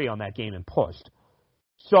 got 3 on that game and pushed.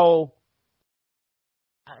 So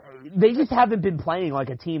they just haven't been playing like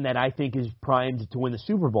a team that I think is primed to win the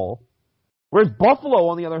Super Bowl. Whereas Buffalo,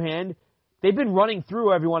 on the other hand, they've been running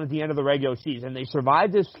through everyone at the end of the regular season. They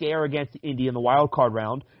survived this scare against Indy in the wild card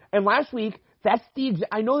round. And last week,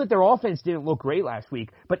 I know that their offense didn't look great last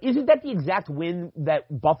week, but isn't that the exact win that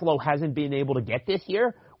Buffalo hasn't been able to get this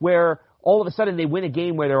year? Where all of a sudden they win a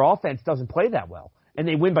game where their offense doesn't play that well. And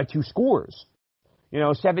they win by 2 scores,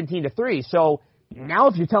 17-3. So now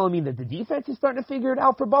if you're telling me that the defense is starting to figure it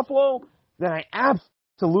out for Buffalo, then I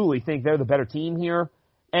absolutely think they're the better team here.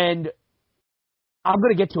 And I'm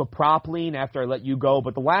going to get to a prop lean after I let you go,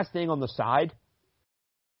 but the last thing on the side,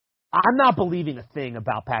 I'm not believing a thing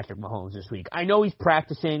about Patrick Mahomes this week. I know he's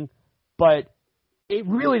practicing, but it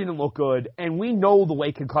really didn't look good, and we know the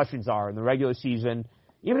way concussions are in the regular season.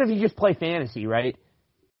 Even if you just play fantasy, right?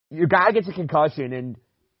 Your guy gets a concussion, and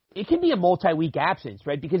it can be a multi-week absence,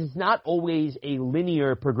 right? Because it's not always a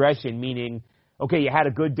linear progression, meaning, okay, you had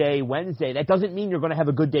a good day Wednesday. That doesn't mean you're going to have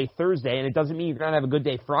a good day Thursday, and it doesn't mean you're going to have a good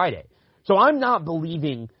day Friday. So I'm not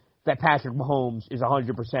believing that Patrick Mahomes is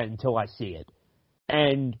 100% until I see it.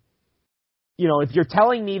 And, if you're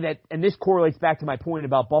telling me that, and this correlates back to my point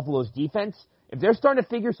about Buffalo's defense, if they're starting to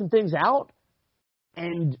figure some things out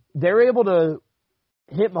and they're able to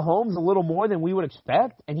hit Mahomes a little more than we would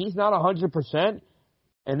expect, and he's not 100%,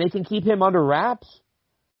 and they can keep him under wraps,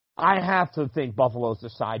 I have to think Buffalo's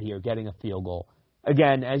the side here getting a field goal.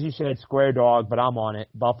 Again, as you said, square dog, but I'm on it.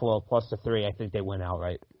 Buffalo plus the 3. I think they win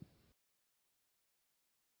outright.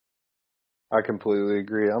 I completely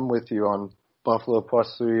agree. I'm with you on Buffalo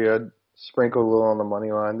plus 3. I'd sprinkle a little on the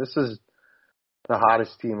money line. This is the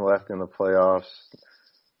hottest team left in the playoffs.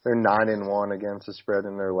 They're 9-1 against the spread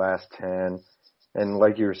in their last 10. And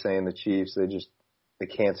like you were saying, the Chiefs, they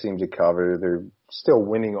can't seem to cover. They're still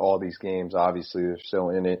winning all these games. Obviously, they're still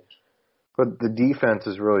in it. But the defense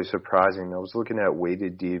is really surprising. I was looking at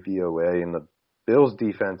weighted DVOA, and the Bills'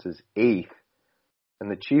 defense is 8th,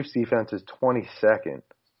 and the Chiefs' defense is 22nd.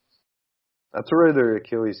 That's really their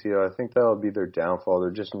Achilles heel. I think that'll be their downfall.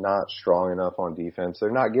 They're just not strong enough on defense.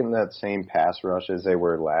 They're not getting that same pass rush as they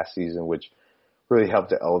were last season, which really helped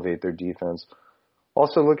to elevate their defense.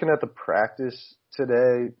 Also, looking at the practice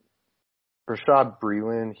today, Rashad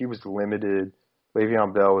Breeland, he was limited.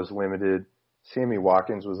 Le'Veon Bell was limited. Sammy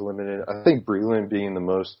Watkins was limited. I think Breeland being the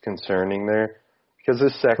most concerning there because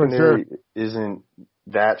this secondary isn't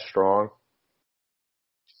that strong.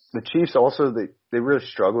 The Chiefs also, they really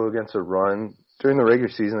struggle against a run. During the regular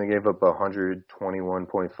season, they gave up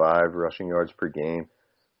 121.5 rushing yards per game,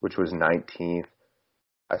 which was 19th.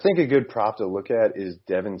 I think a good prop to look at is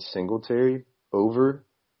Devin Singletary over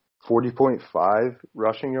 40.5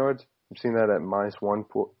 rushing yards. I'm seeing that at minus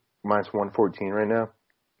 114 right now.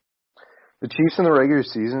 The Chiefs in the regular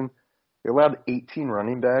season, they allowed 18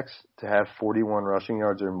 running backs to have 41 rushing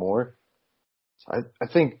yards or more. So I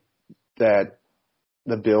think that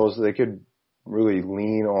the Bills, they could really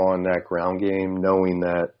lean on that ground game knowing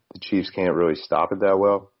that the Chiefs can't really stop it that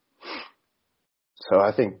well. So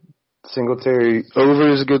I think Singletary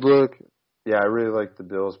over is a good look. Yeah, I really like the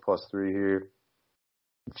Bills plus 3 here.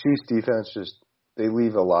 The Chiefs defense they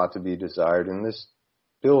leave a lot to be desired. And this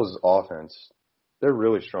Bills offense, they're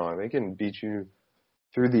really strong. They can beat you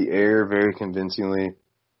through the air very convincingly.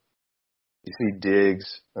 You see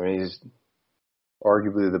Diggs. I mean, he's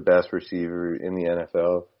arguably the best receiver in the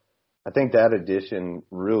NFL. I think that addition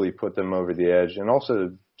really put them over the edge. And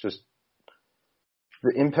also just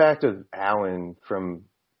the impact of Allen from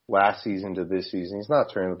last season to this season. He's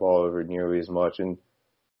not turning the ball over nearly as much and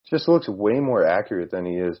just looks way more accurate than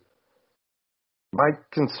he is. My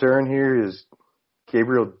concern here is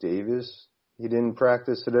Gabriel Davis. He didn't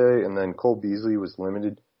practice today, and then Cole Beasley was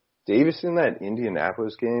limited. Davis in that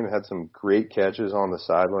Indianapolis game had some great catches on the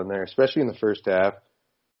sideline there, especially in the first half.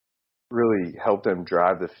 Really helped them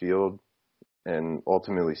drive the field and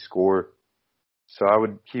ultimately score. So I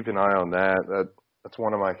would keep an eye on that. That's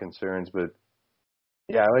one of my concerns. But,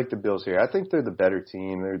 yeah, I like the Bills here. I think they're the better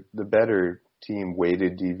team. They're the better team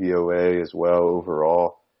weighted DVOA as well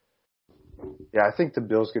overall. Yeah, I think the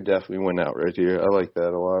Bills could definitely win out right here. I like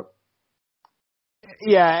that a lot.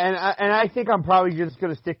 Yeah, and I think I'm probably just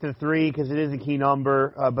going to stick to 3 because it is a key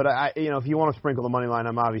number. But if you want to sprinkle the money line,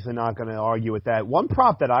 I'm obviously not going to argue with that. One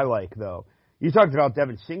prop that I like, though, you talked about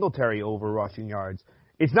Devin Singletary over rushing yards.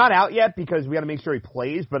 It's not out yet because we got to make sure he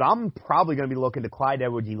plays. But I'm probably going to be looking to Clyde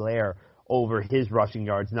Edwards-Helaire over his rushing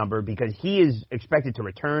yards number because he is expected to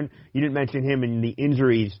return. You didn't mention him in the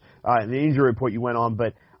injuries, in the injury report you went on,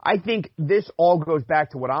 but I think this all goes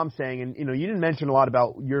back to what I'm saying. And, you didn't mention a lot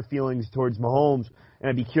about your feelings towards Mahomes, and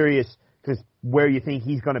I'd be curious because where you think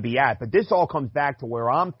he's going to be at. But this all comes back to where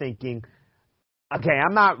I'm thinking, okay,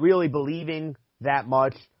 I'm not really believing that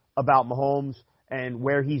much about Mahomes and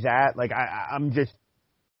where he's at. Like, I'm just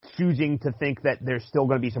choosing to think that there's still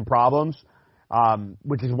going to be some problems,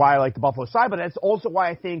 which is why I like the Buffalo side. But that's also why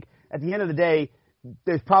I think at the end of the day,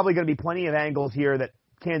 there's probably going to be plenty of angles here that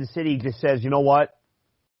Kansas City just says, you know what?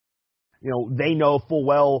 They know full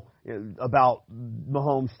well about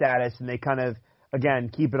Mahomes' status, and they kind of,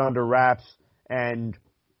 again, keep it under wraps. And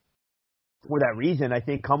for that reason, I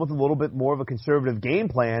think come with a little bit more of a conservative game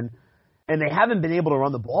plan. And they haven't been able to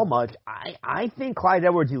run the ball much. I think Clyde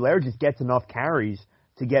Edwards-Helaire just gets enough carries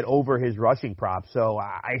to get over his rushing prop. So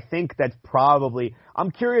I think that's probably –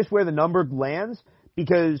 I'm curious where the number lands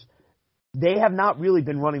because they have not really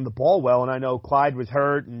been running the ball well. And I know Clyde was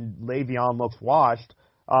hurt and Le'Veon looks washed.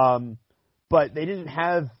 But they didn't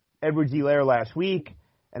have Edwards-Helaire last week.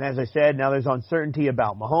 And as I said, now there's uncertainty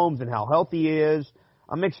about Mahomes and how healthy he is.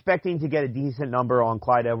 I'm expecting to get a decent number on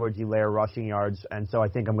Clyde Edwards-Helaire rushing yards, and so I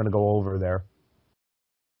think I'm going to go over there.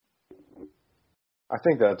 I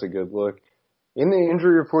think that's a good look. In the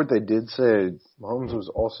injury report, they did say Mahomes was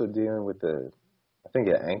also dealing with an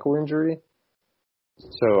ankle injury.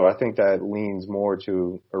 So I think that leans more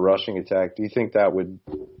to a rushing attack. Do you think that would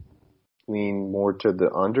lean more to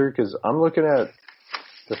the under? Because I'm looking at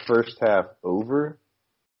the first half over.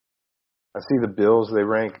 I see the Bills, they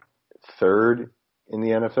rank 3rd in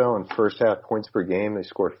the NFL in first half points per game. They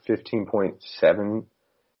scored 15.7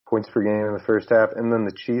 points per game in the first half. And then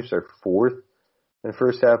the Chiefs are 4th in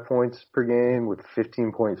first half points per game with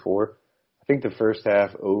 15.4. I think the first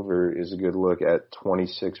half over is a good look at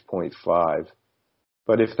 26.5.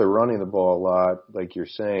 But if they're running the ball a lot, like you're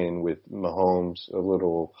saying, with Mahomes a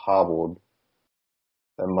little hobbled,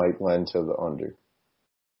 that might lend to the under.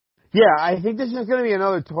 Yeah, I think this is going to be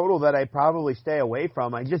another total that I probably stay away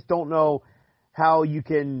from. I just don't know how you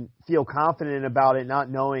can feel confident about it not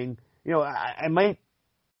knowing. I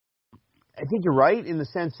think you're right in the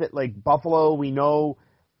sense that, like, Buffalo, we know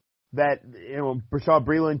that, Bashaud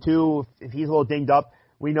Breeland, too, if he's a little dinged up,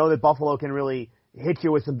 we know that Buffalo can really hit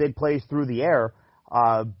you with some big plays through the air.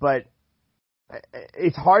 But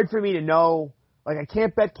it's hard for me to know. Like, I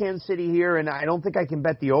can't bet Kansas City here, and I don't think I can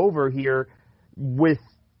bet the over here with,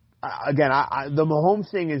 again, the Mahomes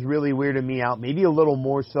thing is really weirding me out, maybe a little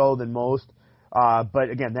more so than most. But,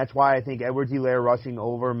 again, that's why I think Edwards-Helaire rushing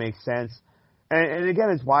over makes sense. And,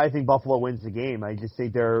 again, it's why I think Buffalo wins the game. I just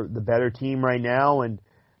think they're the better team right now, and,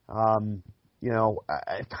 I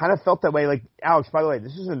kind of felt that way. Like, Alex, by the way,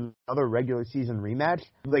 this is another regular season rematch.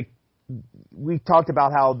 Like, we talked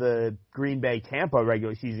about how the Green Bay-Tampa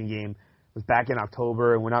regular season game was back in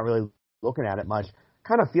October, and we're not really looking at it much.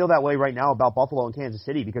 Kind of feel that way right now about Buffalo and Kansas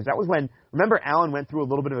City because that was when, remember, Allen went through a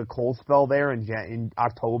little bit of a cold spell there in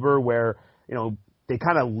October where, they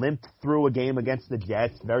kind of limped through a game against the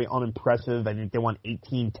Jets, very unimpressive. I think they won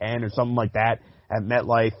 18-10 or something like that at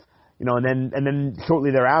MetLife. And then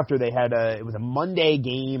shortly thereafter they had it was a Monday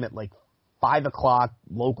game at like 5:00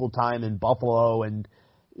 local time in Buffalo, and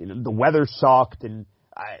the weather sucked, and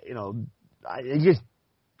I just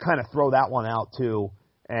kind of throw that one out too.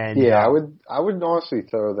 And yeah, I would honestly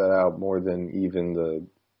throw that out more than even the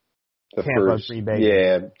Tampa, first. Green Bay.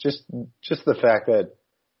 Yeah, just the fact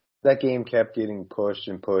that game kept getting pushed,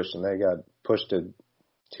 and they got pushed to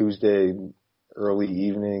Tuesday early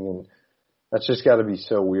evening, and that's just got to be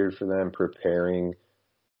so weird for them preparing.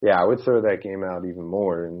 Yeah, I would throw that game out even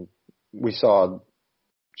more, and we saw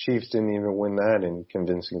Chiefs didn't even win that in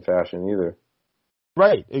convincing fashion either.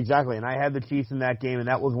 Right, exactly. And I had the Chiefs in that game, and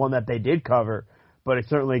that was one that they did cover, but it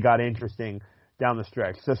certainly got interesting down the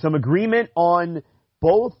stretch. So some agreement on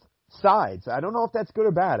both sides. I don't know if that's good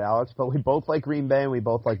or bad, Alex, but we both like Green Bay and we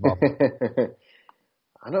both like Buffalo.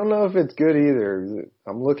 I don't know if it's good either.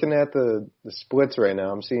 I'm looking at the splits right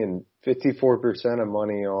now. I'm seeing 54% of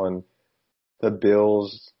money on the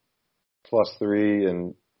Bills +3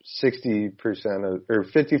 and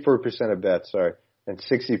 54% of bets, and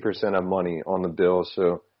 60% of money on the Bills.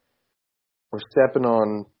 So we're stepping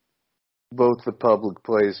on both the public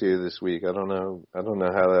plays here this week. I don't know how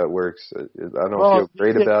that works. I don't feel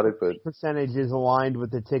great about it, but percentage is aligned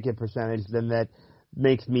with the ticket percentage. Then that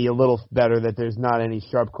makes me a little better that there's not any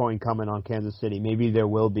sharp coin coming on Kansas City. Maybe there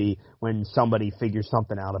will be when somebody figures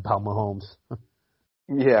something out about Mahomes.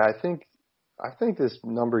 Yeah, I think this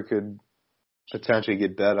number could potentially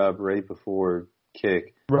get bet up right before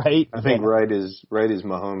kick. Right. I think right as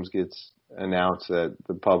Mahomes gets announced that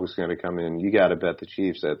the public's going to come in, you got to bet the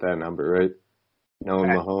Chiefs at that number, right?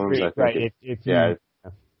 Knowing Mahomes, I think. Right.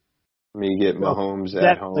 I mean, you get Mahomes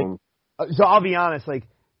at home. So I'll be honest, like,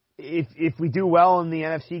 if we do well in the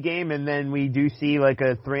NFC game and then we do see like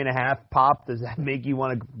a 3.5 pop, does that make you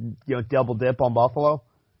want to double dip on Buffalo?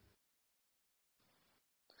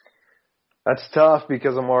 That's tough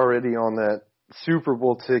because I'm already on that Super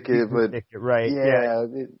Bowl ticket, right? Yeah.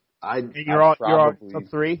 You're on top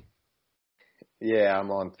 3. Yeah,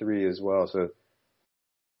 I'm on 3 as well. So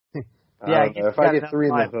yeah, if I get 3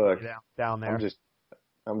 in the hook, down there,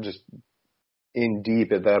 I'm just in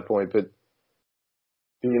deep at that point. But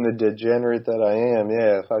being the degenerate that I am,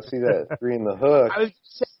 if I see that 3 in the hook, I was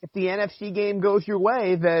saying, if the NFC game goes your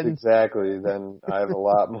way, then exactly, then I have a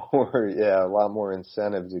lot more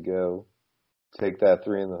incentive to go take that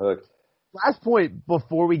 3 in the hook. Last point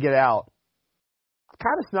before we get out,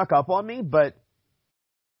 kind of snuck up on me, but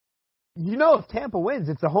if Tampa wins,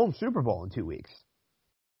 it's a home Super Bowl in 2 weeks.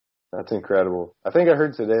 That's incredible. I think I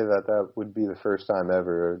heard today that would be the first time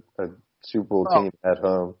ever a Super Bowl team at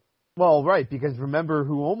home. Well, right, because remember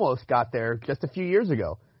who almost got there just a few years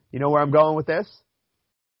ago. You know where I'm going with this?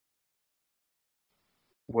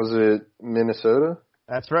 Was it Minnesota?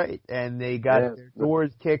 That's right, and they got their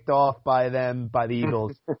doors kicked off by the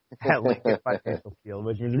Eagles at Lincoln Financial Field,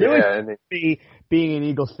 which was really being an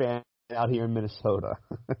Eagles fan out here in Minnesota.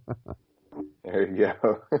 There you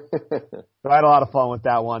go. So I had a lot of fun with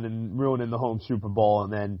that one and ruining the home Super Bowl,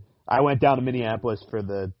 and then I went down to Minneapolis for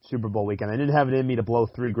the Super Bowl weekend. I didn't have it in me to blow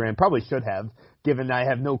 $3,000. Probably should have, given I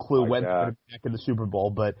have no clue when to be back in the Super Bowl,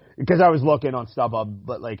 but because I was looking on StubHub,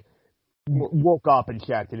 but like woke up and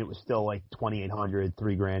checked, and it was still like $2,800,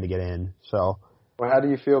 $3,000 to get in. So, well, how do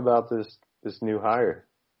you feel about this new hire?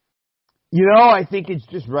 I think it's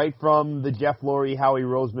just right from the Jeff Lurie, Howie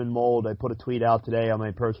Roseman mold. I put a tweet out today on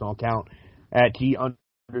my personal account at G_Frank6.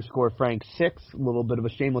 A little bit of a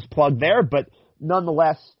shameless plug there, but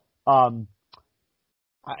nonetheless, I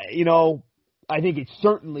think it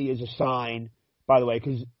certainly is a sign, by the way,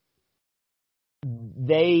 because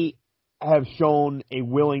they have shown a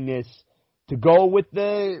willingness to go with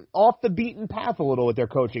the off the beaten path a little with their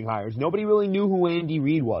coaching hires. Nobody really knew who Andy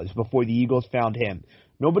Reid was before the Eagles found him.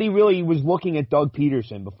 Nobody really was looking at Doug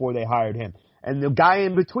Peterson before they hired him. And the guy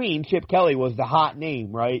in between, Chip Kelly, was the hot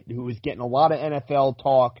name, right, who was getting a lot of NFL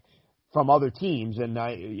talk from other teams. And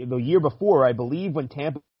the year before, I believe, when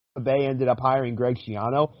Tampa Bay ended up hiring Greg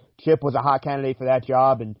Schiano, Chip was a hot candidate for that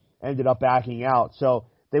job and ended up backing out. So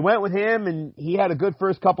they went with him, and he had a good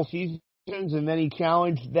first couple seasons, and then he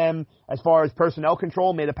challenged them as far as personnel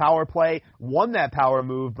control, made a power play, won that power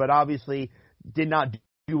move, but obviously did not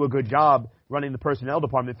do a good job running the personnel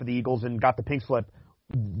department for the Eagles and got the pink slip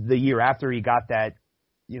the year after he got that,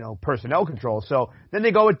 personnel control. So then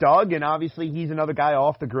they go with Doug, and obviously he's another guy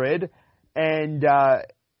off the grid, and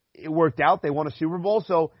it worked out. They won a Super Bowl.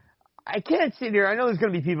 So I can't sit here. I know there's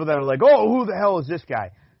going to be people that are like, oh, who the hell is this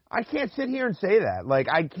guy? I can't sit here and say that. Like,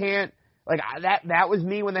 I can't. Like, that was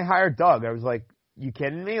me when they hired Doug. I was like, you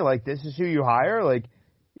kidding me? Like, this is who you hire? Like,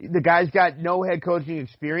 the guy's got no head coaching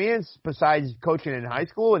experience besides coaching in high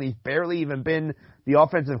school, and he's barely even been the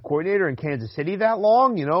offensive coordinator in Kansas City that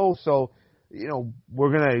long, So,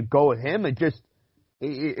 we're going to go with him.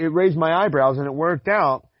 It raised my eyebrows, and it worked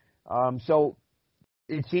out. So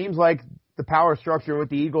it seems like the power structure with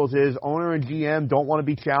the Eagles is owner and GM don't want to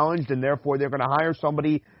be challenged, and therefore they're going to hire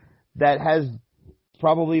somebody that has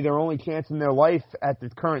probably their only chance in their life at the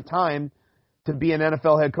current time to be an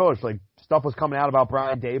NFL head coach. Like, stuff was coming out about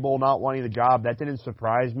Brian Daboll not wanting the job. That didn't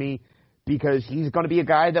surprise me because he's going to be a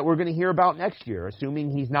guy that we're going to hear about next year, assuming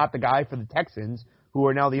he's not the guy for the Texans, who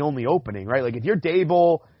are now the only opening, right? Like, if you're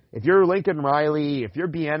Daboll, if you're Lincoln Riley, if you're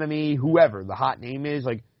Bieniemy, whoever the hot name is,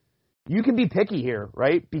 like, you can be picky here,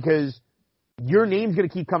 right? Because your name's going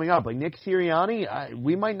to keep coming up. Like Nick Sirianni,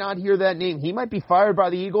 we might not hear that name. He might be fired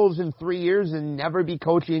by the Eagles in 3 years and never be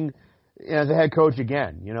coaching as a head coach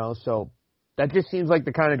again, So that just seems like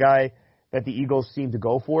the kind of guy that the Eagles seem to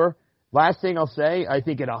go for. Last thing I'll say, I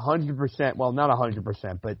think at 100%, well, not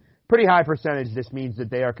 100%, but pretty high percentage, this means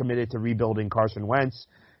that they are committed to rebuilding Carson Wentz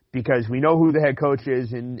because we know who the head coach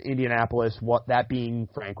is in Indianapolis, that being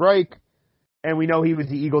Frank Reich. And we know he was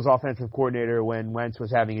the Eagles' offensive coordinator when Wentz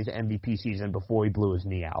was having his MVP season before he blew his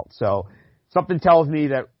knee out. So something tells me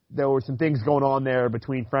that there were some things going on there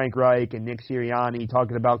between Frank Reich and Nick Sirianni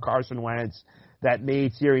talking about Carson Wentz that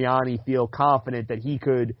made Sirianni feel confident that he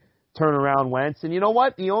could turn around Wentz. And you know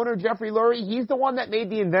what? The owner, Jeffrey Lurie, he's the one that made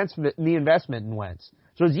the investment in Wentz.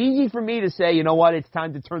 So it's easy for me to say, you know what, it's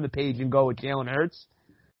time to turn the page and go with Jalen Hurts.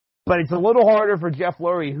 But it's a little harder for Jeff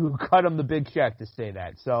Lurie, who cut him the big check, to say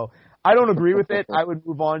that. So I don't agree with it. I would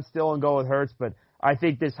move on still and go with Hurts, but I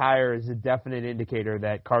think this hire is a definite indicator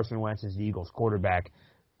that Carson Wentz is the Eagles quarterback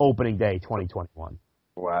opening day 2021.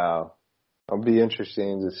 Wow. It'll be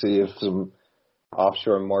interesting to see if some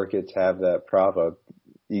offshore markets have that prop up.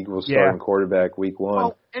 Eagles starting quarterback week 1.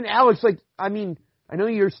 Well, and Alex, I know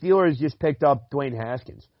your Steelers just picked up Dwayne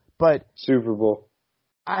Haskins, but Super Bowl.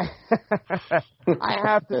 I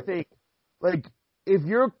have to think, if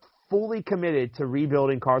you're fully committed to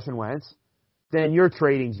rebuilding Carson Wentz, then you're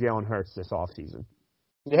trading Jalen Hurts this offseason.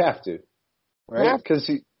 You have to, right? Because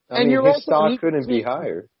his stock couldn't be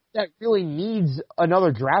higher. That really needs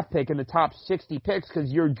another draft pick in the top 60 picks because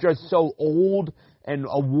you're just so old and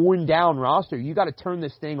a worn-down roster. You got to turn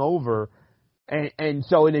this thing over. And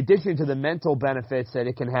so in addition to the mental benefits that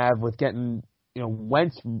it can have with getting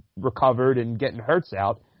Wentz recovered and getting Hurts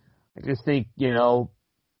out, I just think,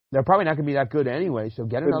 they're probably not going to be that good anyway, so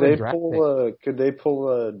get another draft pick. Could they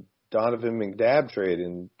pull a Donovan McNabb trade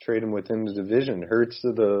and trade him within the division? Hurts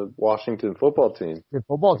to the Washington football team. The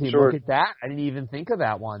football team, look at that. I didn't even think of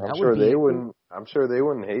that one. I'm sure they wouldn't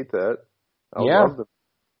hate that. I love them.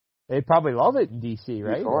 They'd probably love it in D.C.,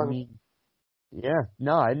 right? I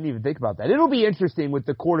didn't even think about that. It'll be interesting with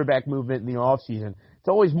the quarterback movement in the offseason. It's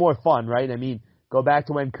always more fun, right? Go back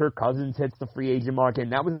to when Kirk Cousins hits the free agent market,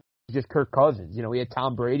 and that was just Kirk Cousins. We had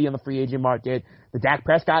Tom Brady on the free agent market. The Dak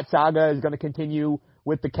Prescott saga is going to continue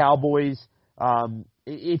with the Cowboys.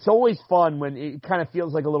 It's always fun when it kind of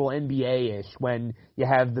feels like a little NBA-ish when you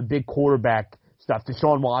have the big quarterback stuff.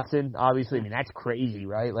 Deshaun Watson, obviously, that's crazy,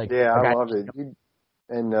 right? I love it.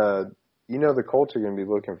 And the Colts are going to be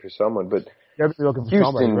looking for someone, but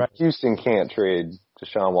Houston can't trade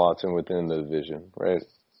Deshaun Watson within the division, right?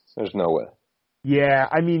 There's no way. Yeah,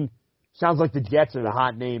 sounds like the Jets are the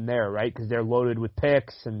hot name there, right? Because they're loaded with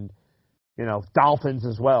picks and, Dolphins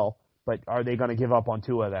as well. But are they going to give up on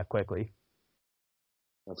Tua that quickly?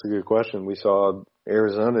 That's a good question. We saw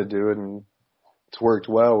Arizona do it, and it's worked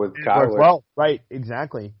well with Kyler. Well, right,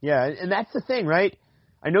 exactly. Yeah, and that's the thing, right?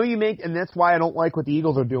 I know you make, and that's why I don't like what the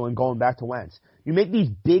Eagles are doing going back to Wentz. You make these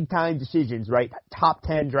big-time decisions, right? Top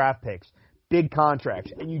 10 draft picks, big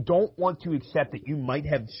contracts, and you don't want to accept that you might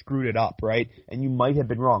have screwed it up, right? And you might have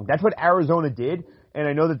been wrong. That's what Arizona did, and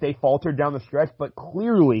I know that they faltered down the stretch, but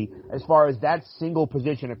clearly, as far as that single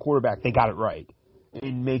position at quarterback, they got it right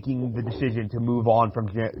in making the decision to move on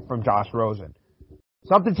from Josh Rosen.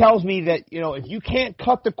 Something tells me that, if you can't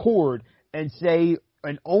cut the cord and say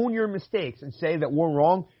and own your mistakes and say that we're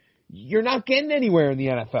wrong, you're not getting anywhere in the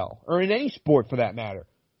NFL or in any sport for that matter.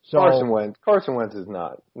 So Carson Wentz is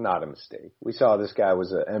not a mistake. We saw this guy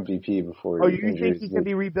was an MVP before. Oh, you think he can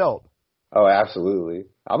be rebuilt? Oh, absolutely.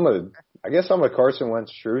 I guess I'm a Carson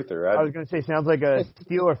Wentz truther. I was going to say, sounds like a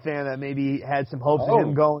Steeler fan that maybe had some hopes of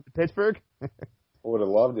him going to Pittsburgh. I would have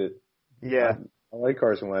loved it. Yeah. I like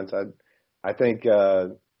Carson Wentz. I think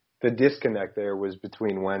the disconnect there was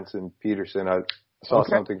between Wentz and Peterson. I saw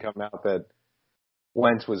something come out that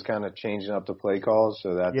Wentz was kind of changing up the play calls,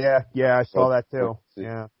 so that's I saw that too.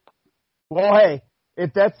 Yeah. Well, hey,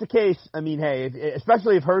 if that's the case,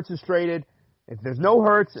 especially if Hurts is traded, if there's no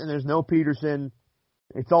Hurts and there's no Peterson,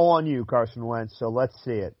 it's all on you, Carson Wentz. So let's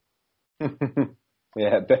see it.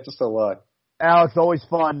 Yeah, best of luck, Alex. Always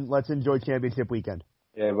fun. Let's enjoy championship weekend.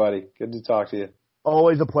 Yeah, buddy. Good to talk to you.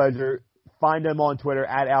 Always a pleasure. Find him on Twitter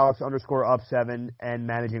at Alex_up7 and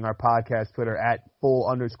managing our podcast Twitter at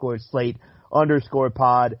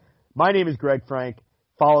 @full_slate_pod. My name is Greg Frank.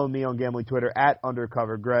 Follow me on gambling Twitter at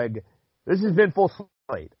 @undercovergreg. This has been Full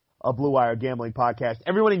Slate, a Blue Wire gambling podcast.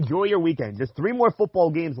 Everyone enjoy your weekend. Just 3 more football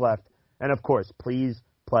games left. And of course, please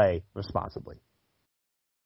play responsibly.